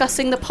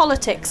discussing the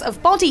politics of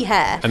body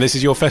hair. And this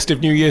is your festive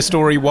New Year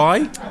story.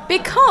 Why?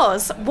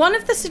 Because one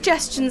of the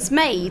suggestions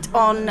made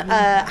on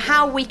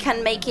how we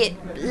can make it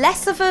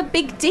less of a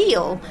big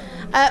deal,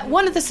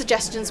 one of the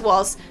suggestions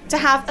was to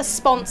have a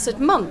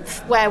sponsored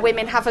month where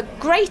women have a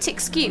great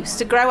excuse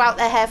to grow out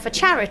their hair for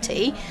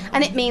charity,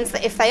 and it means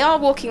that if they are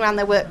walking around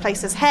their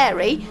workplaces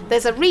hairy,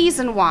 there's a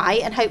reason why,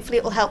 and hopefully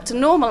it will help to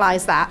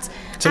normalise that.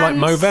 So like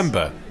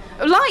Movember?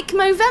 Like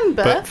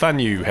Movember. But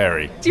Fanu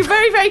hairy. You're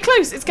very, very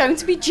close. It's going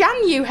to be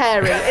Janu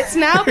hairy. It's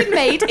now been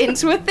made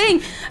into a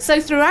thing. So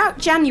throughout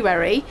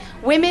January,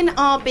 women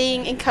are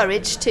being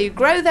encouraged to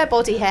grow their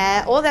body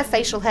hair or their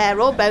facial hair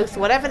or both,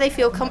 whatever they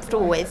feel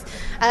comfortable with,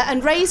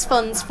 and raise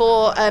funds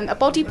for a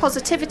body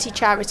positivity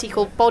charity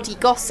called Body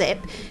Gossip,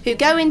 who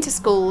go into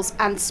schools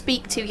and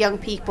speak to young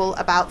people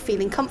about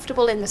feeling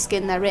comfortable in the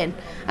skin they're in.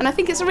 And I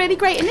think it's a really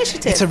great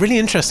initiative. It's a really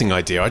interesting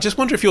idea. I just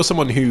wonder if you're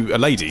a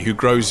lady who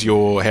grows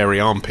your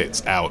hairy armpits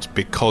out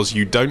because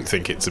you don't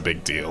think it's a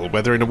big deal,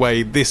 whether in a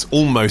way this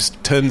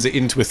almost turns it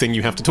into a thing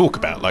you have to talk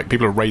about, like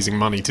people are raising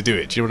money to do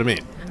it. Do you know what I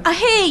mean? I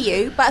hear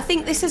you, but I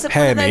think this is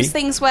one of those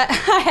things where...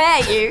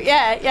 I hear you,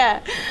 yeah.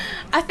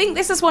 I think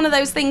this is one of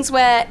those things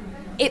where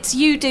it's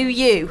you do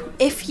you.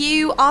 If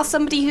you are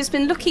somebody who's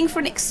been looking for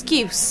an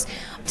excuse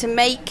to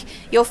make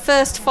your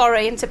first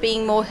foray into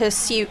being more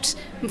hirsute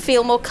and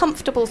feel more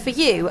comfortable for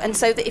you, and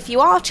so that if you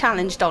are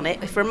challenged on it,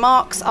 if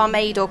remarks are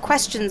made or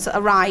questions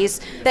arise,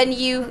 then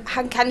you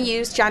can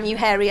use Janu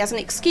Hairy as an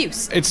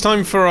excuse. It's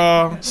time for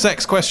our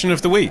sex question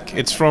of the week.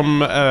 It's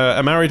from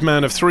a married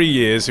man of 3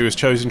 years who has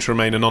chosen to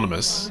remain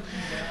anonymous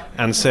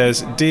and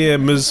says, "Dear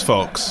Ms.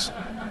 Fox,"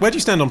 where do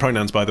you stand on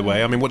pronouns, by the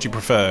way? I mean, what do you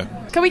prefer?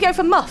 Can we go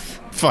for Muff?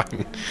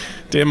 Fine.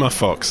 "Dear Muff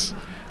Fox,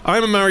 I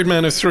am a married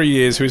man of 3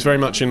 years who is very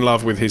much in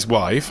love with his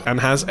wife and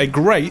has a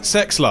great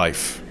sex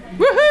life.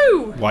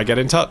 Woohoo! Why get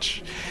in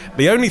touch?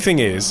 The only thing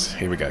is,"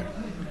 here we go,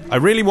 "I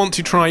really want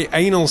to try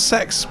anal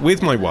sex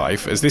with my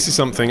wife, as this is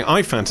something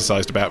I've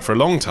fantasised about for a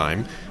long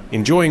time,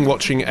 enjoying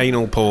watching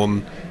anal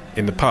porn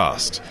in the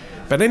past.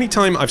 But any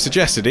time I've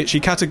suggested it, she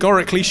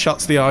categorically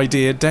shuts the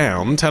idea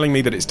down, telling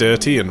me that it's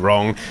dirty and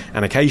wrong,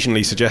 and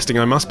occasionally suggesting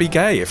I must be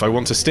gay if I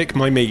want to stick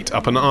my meat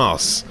up an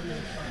arse.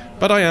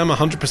 But I am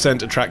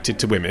 100% attracted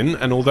to women,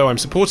 and although I'm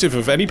supportive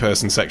of any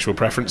person's sexual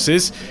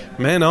preferences,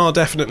 men are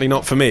definitely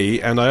not for me,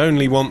 and I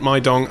only want my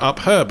dong up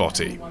her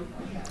botty."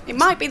 It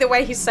might be the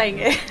way he's saying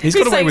it. He's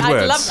got away with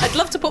words. I'd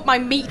love to put my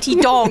meaty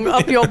dong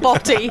up your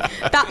body.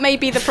 That may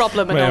be the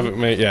problem.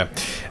 Yeah.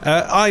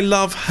 "I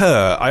love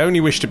her. I only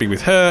wish to be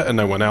with her and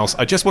no one else.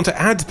 I just want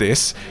to add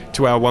this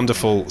to our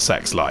wonderful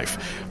sex life.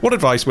 What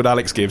advice would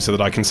Alex give so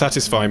that I can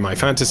satisfy my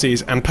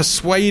fantasies and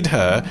persuade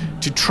her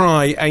to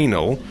try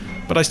anal,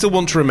 but I still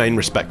want to remain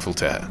respectful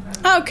to her?"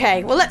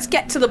 Okay, well, let's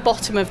get to the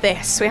bottom of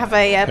this. We have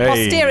a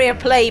posterior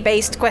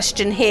play-based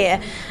question here.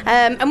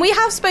 And we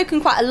have spoken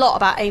quite a lot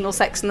about anal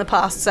sex in the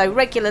past, so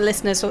regular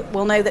listeners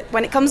will know that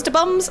when it comes to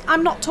bums,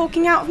 I'm not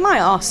talking out of my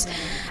arse.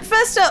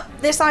 First up,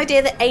 this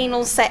idea that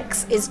anal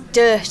sex is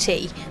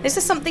dirty. This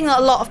is something that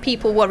a lot of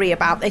people worry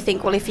about. They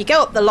think, well, if you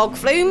go up the log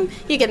flume,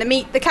 you're going to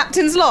meet the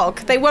captain's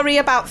log. They worry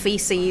about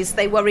feces.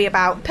 They worry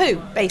about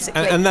poo,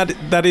 basically. And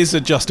that is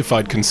a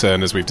justified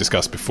concern, as we've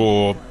discussed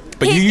before.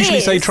 But you usually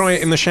say try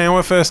it in the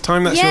shower first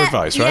time. That's your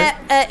advice, right?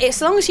 Yeah,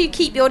 as long as you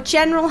keep your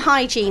general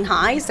hygiene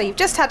high, so you've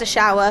just had a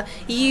shower,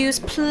 you use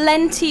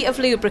plenty of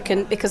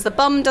lubricant because the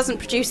bum doesn't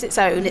produce its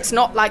own. It's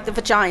not like the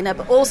vagina,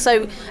 but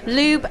also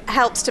lube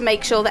helps to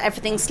make sure that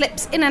everything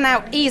slips in and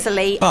out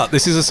easily. But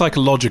this is a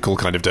psychological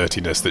kind of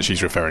dirtiness that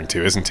she's referring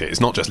to, isn't it?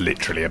 It's not just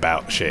literally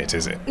about shit,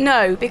 is it?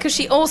 No, because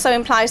she also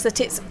implies that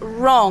it's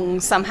wrong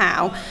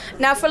somehow.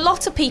 Now, for a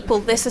lot of people,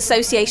 this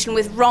association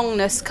with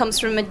wrongness comes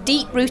from a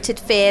deep-rooted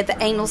fear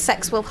that anal sex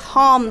will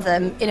harm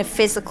them in a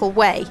physical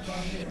way.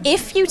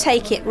 If you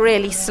take it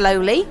really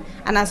slowly,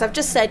 and as I've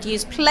just said,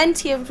 use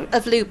plenty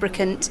of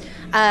lubricant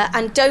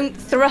and don't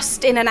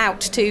thrust in and out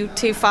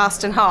too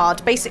fast and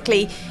hard.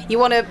 Basically, you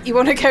want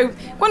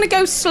to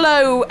go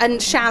slow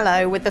and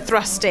shallow with the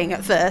thrusting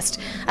at first.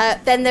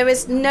 Then there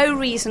is no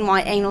reason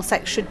why anal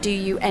sex should do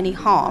you any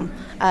harm.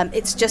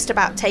 It's just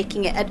about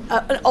taking it at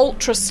an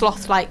ultra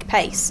sloth-like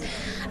pace.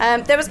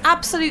 There is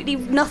absolutely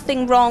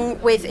nothing wrong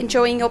with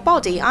enjoying your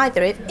body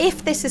either.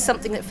 If this is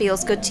something that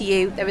feels good to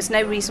you, there is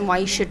no reason why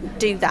you shouldn't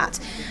do that.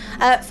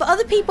 For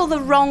other people, the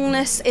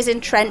wrongness is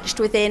entrenched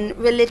within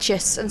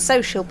religious and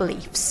social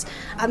beliefs.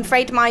 I'm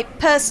afraid my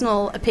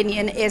personal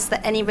opinion is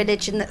that any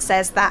religion that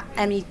says that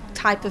any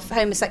type of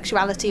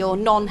homosexuality or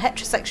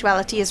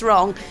non-heterosexuality is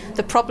wrong,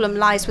 the problem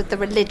lies with the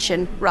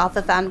religion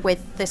rather than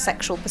with the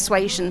sexual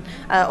persuasion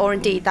or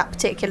indeed that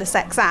particular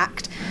sex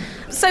act.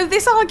 So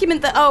this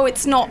argument that,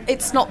 it's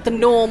not the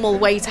normal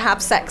way to have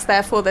sex,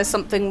 therefore there's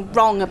something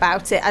wrong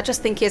about it, I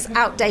just think is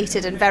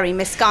outdated and very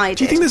misguided.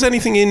 Do you think there's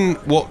anything in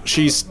what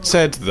she's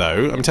said,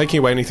 though, I'm taking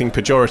away anything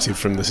pejorative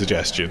from the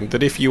suggestion,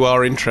 that if you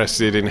are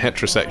interested in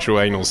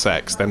heterosexual anal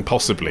sex, then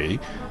possibly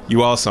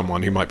you are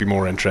someone who might be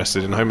more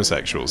interested in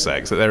homosexual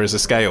sex, that there is a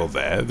scale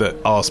there, that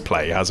arse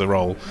play has a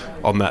role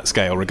on that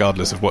scale,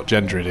 regardless of what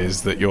gender it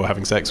is that you're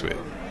having sex with?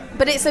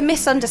 But it's a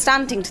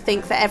misunderstanding to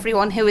think that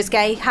everyone who is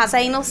gay has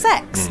anal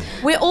sex.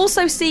 We're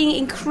also seeing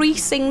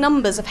increasing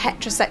numbers of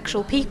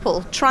heterosexual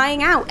people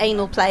trying out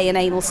anal play and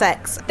anal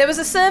sex. There was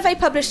a survey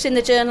published in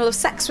the Journal of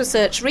Sex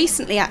Research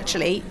recently,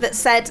 actually, that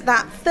said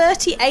that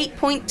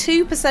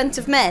 38.2%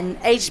 of men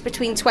aged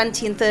between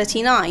 20 and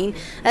 39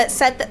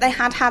 said that they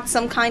had had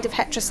some kind of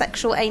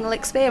heterosexual anal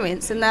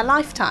experience in their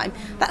lifetime.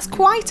 That's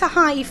quite a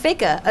high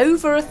figure.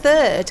 Over a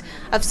third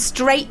of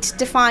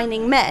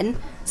straight-defining men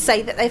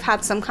say that they've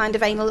had some kind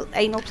of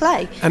anal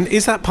play. And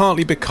is that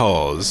partly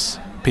because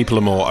people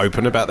are more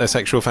open about their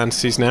sexual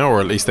fantasies now,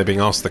 or at least they're being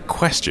asked the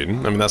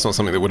question? I mean, that's not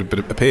something that would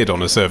have appeared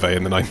on a survey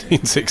in the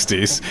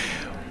 1960s.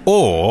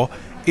 Or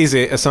is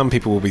it, as some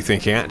people will be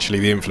thinking, actually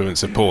the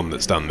influence of porn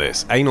that's done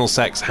this? Anal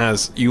sex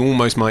has, you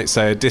almost might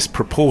say, a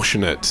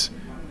disproportionate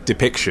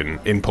depiction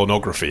in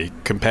pornography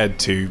compared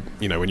to,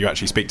 when you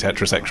actually speak to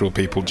heterosexual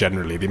people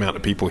generally, the amount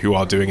of people who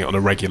are doing it on a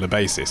regular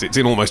basis. It's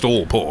in almost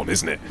all porn,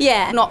 isn't it?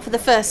 Yeah, not for the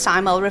first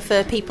time. I'll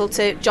refer people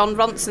to John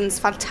Ronson's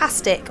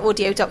fantastic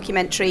audio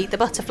documentary, The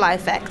Butterfly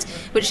Effect,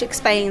 which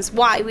explains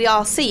why we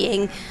are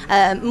seeing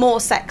more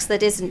sex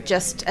that isn't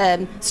just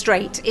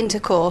straight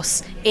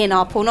intercourse in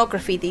our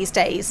pornography these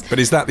days. But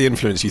is that the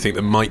influence you think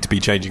that might be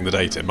changing the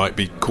data, might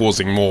be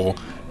causing more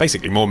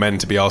men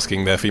to be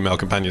asking their female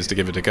companions to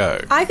give it a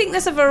go? I think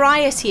there's a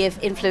variety of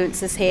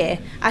influences here.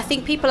 I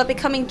think people are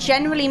becoming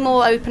generally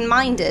more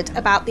open-minded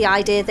about the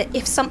idea that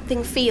if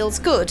something feels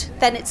good,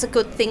 then it's a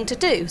good thing to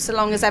do, so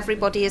long as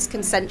everybody is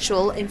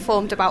consensual,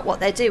 informed about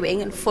what they're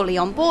doing and fully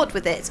on board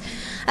with it.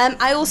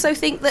 I also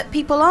think that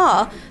people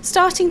are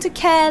starting to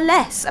care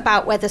less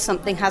about whether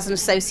something has an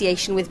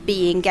association with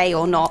being gay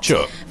or not.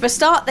 Sure. For a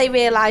start, they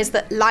realise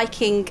that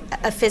liking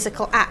a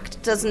physical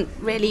act doesn't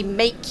really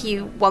make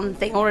you one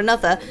thing or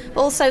another,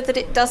 but also that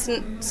it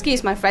doesn't,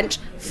 excuse my French,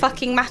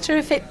 fucking matter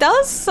if it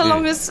does, so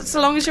long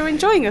as you're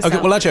enjoying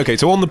yourself. Okay,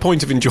 so on the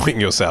point of enjoying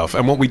yourself,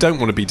 and what we don't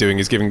want to be doing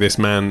is giving this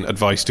man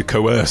advice to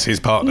coerce his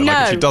partner. No.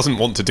 Like, if she doesn't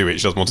want to do it,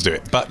 she doesn't want to do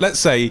it. But let's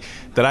say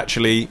that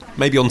actually,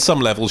 maybe on some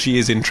level, she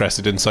is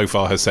interested and so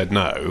far has said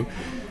no.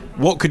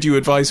 What could you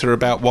advise her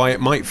about why it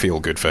might feel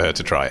good for her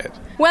to try it?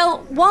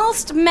 Well,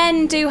 whilst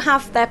men do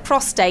have their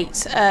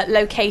prostate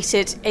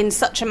located in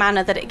such a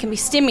manner that it can be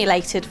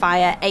stimulated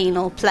via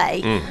anal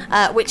play,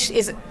 which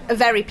is a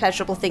very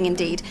pleasurable thing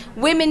indeed,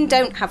 women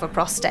don't have a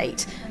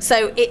prostate,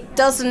 so it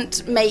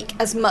doesn't make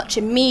as much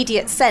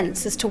immediate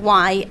sense as to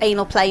why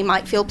anal play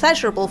might feel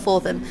pleasurable for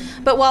them.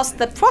 But whilst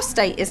the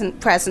prostate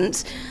isn't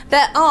present,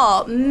 there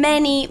are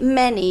many,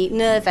 many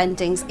nerve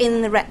endings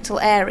in the rectal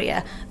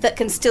area that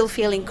can still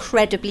feel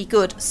incredibly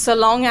good, so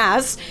long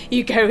as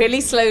you go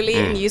really slowly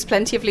and use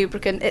plenty of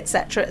lubricant,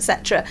 etc.,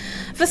 etc.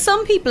 For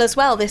some people as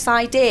well, this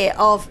idea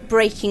of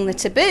breaking the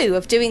taboo,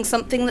 of doing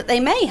something that they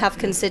may have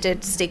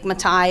considered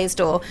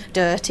stigmatised or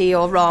dirty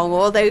or wrong,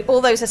 or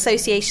all those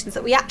associations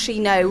that we actually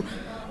know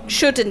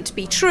shouldn't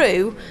be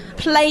true,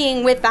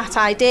 playing with that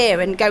idea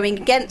and going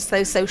against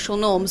those social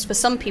norms for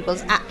some people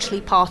is actually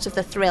part of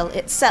the thrill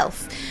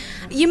itself.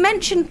 You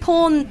mentioned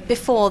porn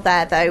before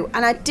there, though,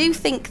 and I do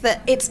think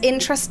that it's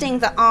interesting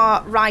that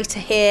our writer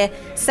here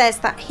says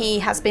that he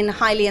has been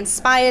highly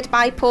inspired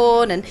by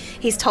porn and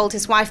he's told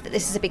his wife that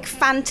this is a big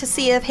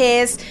fantasy of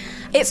his.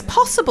 It's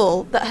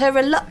possible that her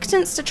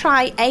reluctance to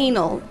try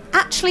anal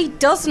actually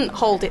doesn't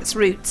hold its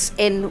roots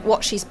in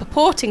what she's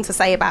purporting to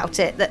say about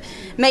it, that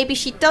maybe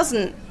she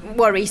doesn't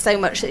worry so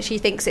much that she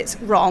thinks it's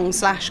wrong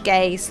 /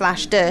 gay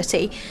 /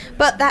 dirty,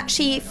 but that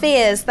she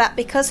fears that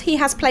because he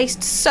has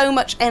placed so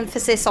much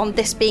emphasis on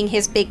this being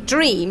his big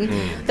dream,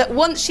 that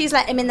once she's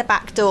let him in the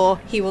back door,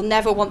 he will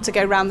never want to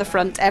go round the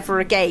front ever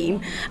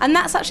again. And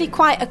that's actually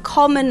quite a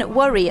common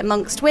worry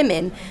amongst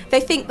women. They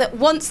think that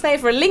once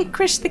they've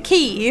relinquished the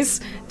keys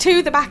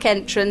to the back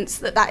entrance,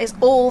 that is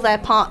all their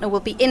partner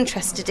will be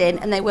interested in,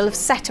 and they will have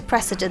set a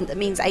precedent that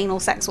means anal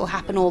sex will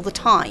happen all the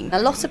time.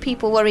 A lot of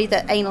people worry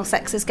that anal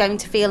sex is going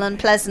to feel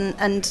unpleasant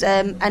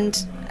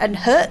and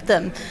hurt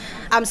them.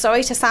 I'm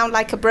sorry to sound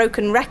like a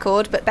broken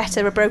record, but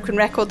better a broken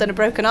record than a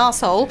broken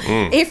arsehole.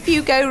 If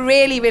you go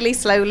really, really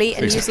slowly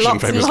and use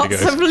lots and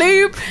lots of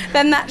lube,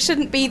 then that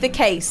shouldn't be the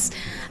case.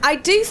 I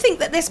do think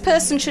that this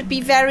person should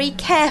be very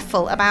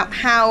careful about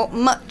how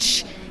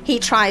much he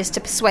tries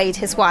to persuade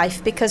his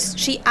wife, because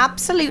she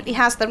absolutely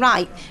has the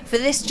right for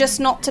this just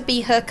not to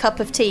be her cup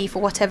of tea for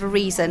whatever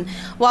reason.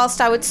 Whilst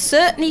I would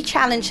certainly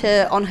challenge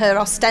her on her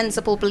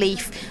ostensible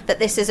belief that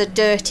this is a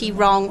dirty,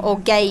 wrong or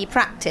gay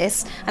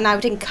practice, and I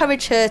would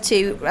encourage her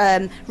to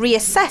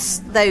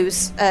reassess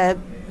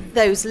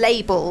those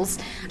labels,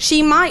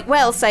 she might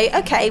well say,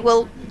 okay,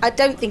 well, I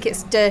don't think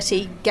it's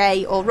dirty,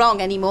 gay or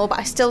wrong anymore, but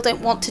I still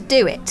don't want to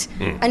do it.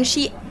 And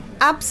she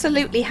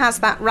absolutely has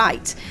that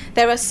right.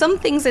 There are some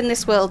things in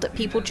this world that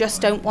people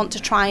just don't want to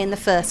try in the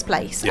first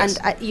place. Yes.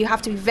 And you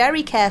have to be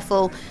very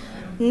careful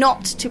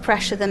not to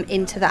pressure them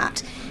into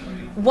that.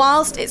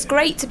 Whilst it's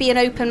great to be an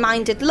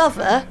open-minded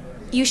lover,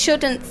 you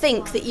shouldn't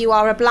think that you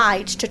are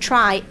obliged to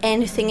try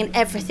anything and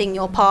everything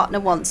your partner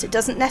wants. It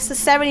doesn't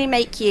necessarily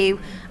make you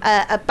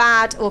a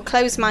bad or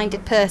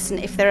closed-minded person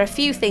if there are a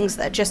few things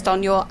that are just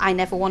on your I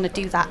never want to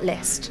do that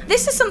list.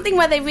 This is something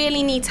where they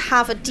really need to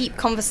have a deep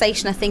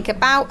conversation, I think,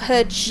 about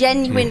her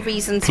genuine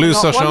reasons for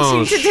not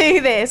wanting to do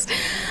this.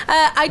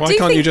 Why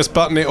can't you just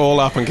button it all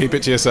up and keep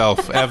it to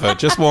yourself, ever?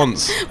 Just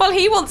once. Well,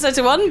 he wants her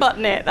to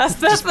unbutton it. That's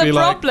the problem.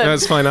 Like,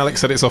 that's fine, Alex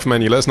said it's off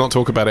menu. Let's not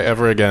talk about it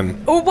ever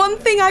again. Well, one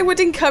thing I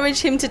would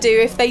encourage him to do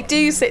if they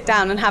do sit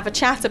down and have a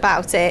chat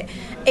about it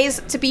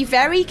is to be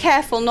very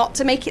careful not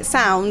to make it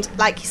sound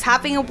like he's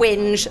having a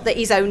whinge that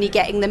he's only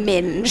getting the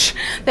minge.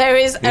 There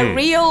is a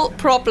real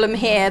problem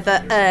here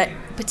that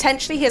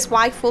potentially his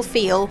wife will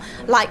feel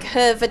like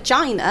her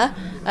vagina,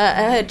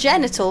 her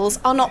genitals,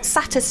 are not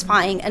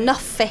satisfying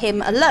enough for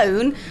him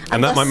alone.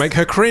 And that might make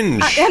her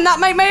cringe. And that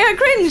might make her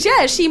cringe,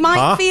 yeah. She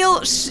might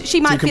feel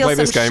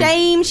some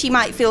shame. She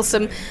might feel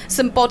some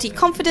body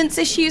confidence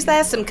issues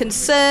there, some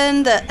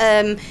concern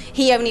that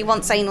he only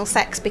wants anal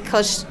sex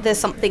because there's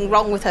something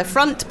wrong with her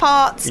front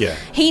parts. Yeah.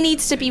 He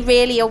needs to be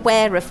really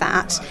aware of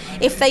that.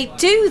 If they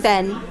do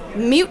then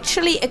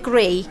mutually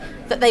agree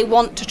that they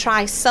want to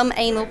try some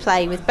anal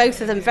play, with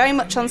both of them very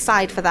much on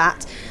side for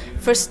that,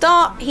 for a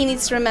start, he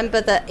needs to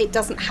remember that it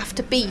doesn't have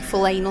to be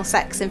full anal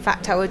sex. In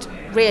fact, I would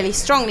really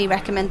strongly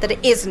recommend that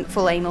it isn't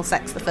full anal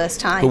sex the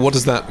first time. But what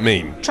does that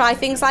mean? Try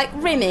things like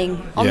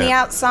rimming on the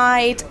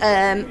outside,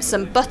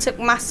 some buttock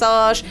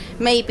massage,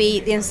 maybe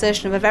the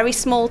insertion of a very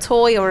small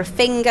toy or a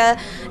finger.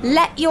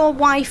 Let your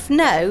wife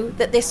know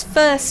that this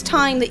first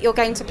time that you're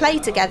going to play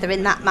together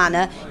in that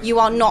manner, you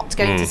are not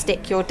going to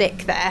stick your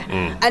dick there.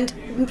 And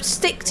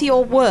stick to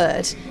your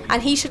word.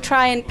 And he should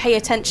try and pay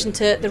attention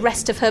to the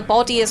rest of her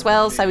body as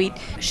well, so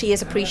she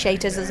is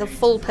appreciated as a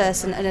full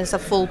person and as a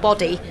full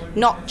body,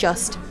 not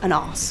just an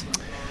arse.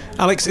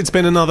 Alex, it's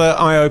been another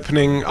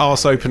eye-opening,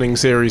 arse-opening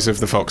series of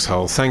The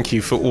Foxhole. Thank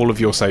you for all of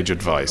your sage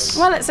advice.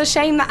 Well, it's a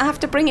shame that I have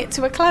to bring it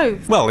to a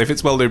close. Well, if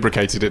it's well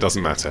lubricated, it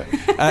doesn't matter.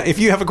 If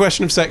you have a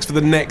question of sex for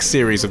the next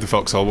series of The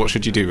Foxhole, what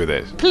should you do with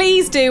it?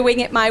 Please do wing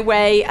it my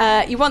way.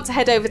 You want to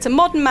head over to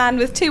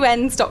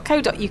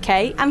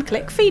modernmanwith2ns.co.uk and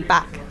click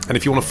feedback. And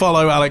if you want to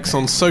follow Alex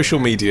on social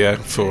media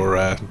for...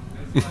 I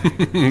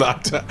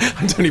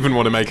don't even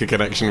want to make a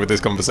connection with this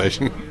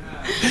conversation.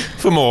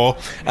 For more,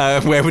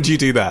 where would you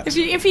do that?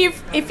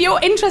 If you're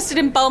interested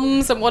in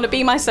bums and want to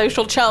be my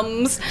social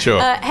chums,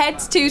 head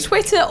to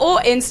Twitter or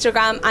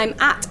Instagram. I'm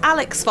at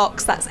Alex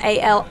Fox. That's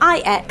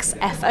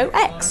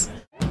ALIXFOX.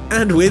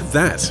 And with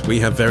that,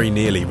 we have very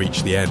nearly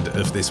reached the end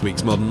of this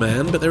week's Modern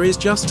Man, but there is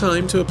just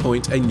time to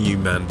appoint a new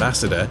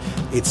man-ambassador.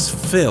 It's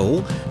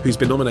Phil, who's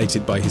been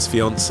nominated by his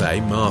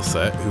fiancée,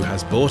 Martha, who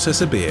has bought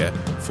us a beer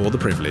for the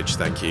privilege,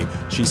 thank you.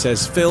 She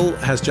says Phil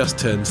has just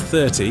turned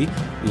 30,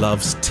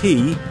 loves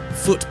tea,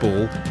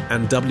 football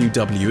and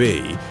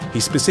WWE.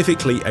 He's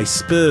specifically a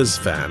Spurs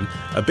fan,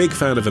 a big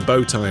fan of a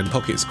bow tie and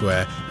pocket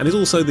square, and is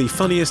also the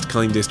funniest,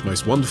 kindest,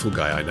 most wonderful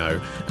guy I know,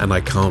 and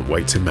I can't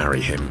wait to marry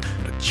him.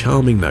 A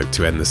charming note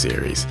to end the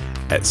series,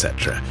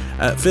 etc.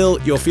 Phil,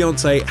 your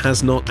fiancé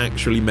has not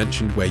actually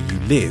mentioned where you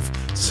live,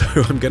 so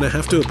I'm going to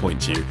have to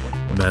appoint you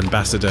an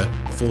ambassador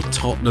for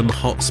Tottenham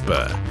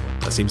Hotspur.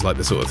 That seems like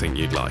the sort of thing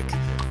you'd like.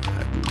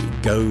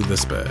 Go the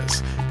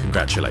Spurs.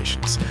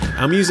 Congratulations.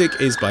 Our music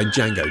is by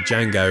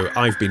Django.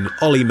 I've been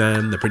Ollie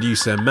Mann, the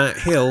producer Matt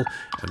Hill,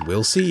 and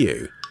we'll see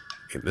you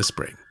in the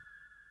spring.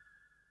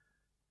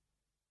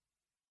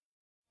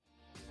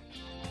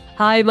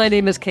 Hi, my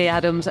name is Kay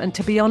Adams, and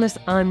to be honest,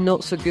 I'm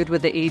not so good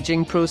with the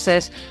ageing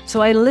process,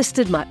 so I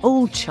enlisted my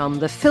old chum,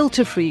 the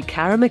filter-free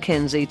Cara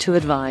McKenzie, to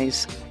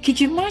advise. Could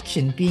you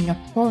imagine being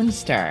a porn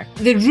star?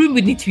 The room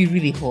would need to be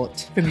really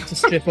hot for me to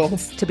strip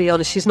off. To be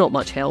honest, she's not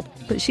much help,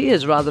 but she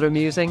is rather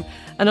amusing.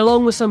 And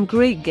along with some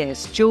great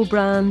guests, Joe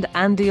Brand,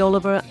 Andy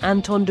Oliver,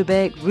 Anton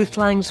Dubeck, Ruth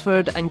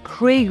Langsford and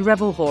Craig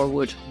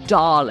Revel-Horwood,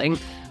 darling,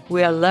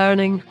 we are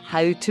learning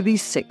how to be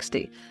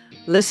 60.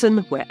 Listen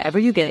wherever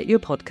you get your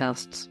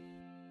podcasts.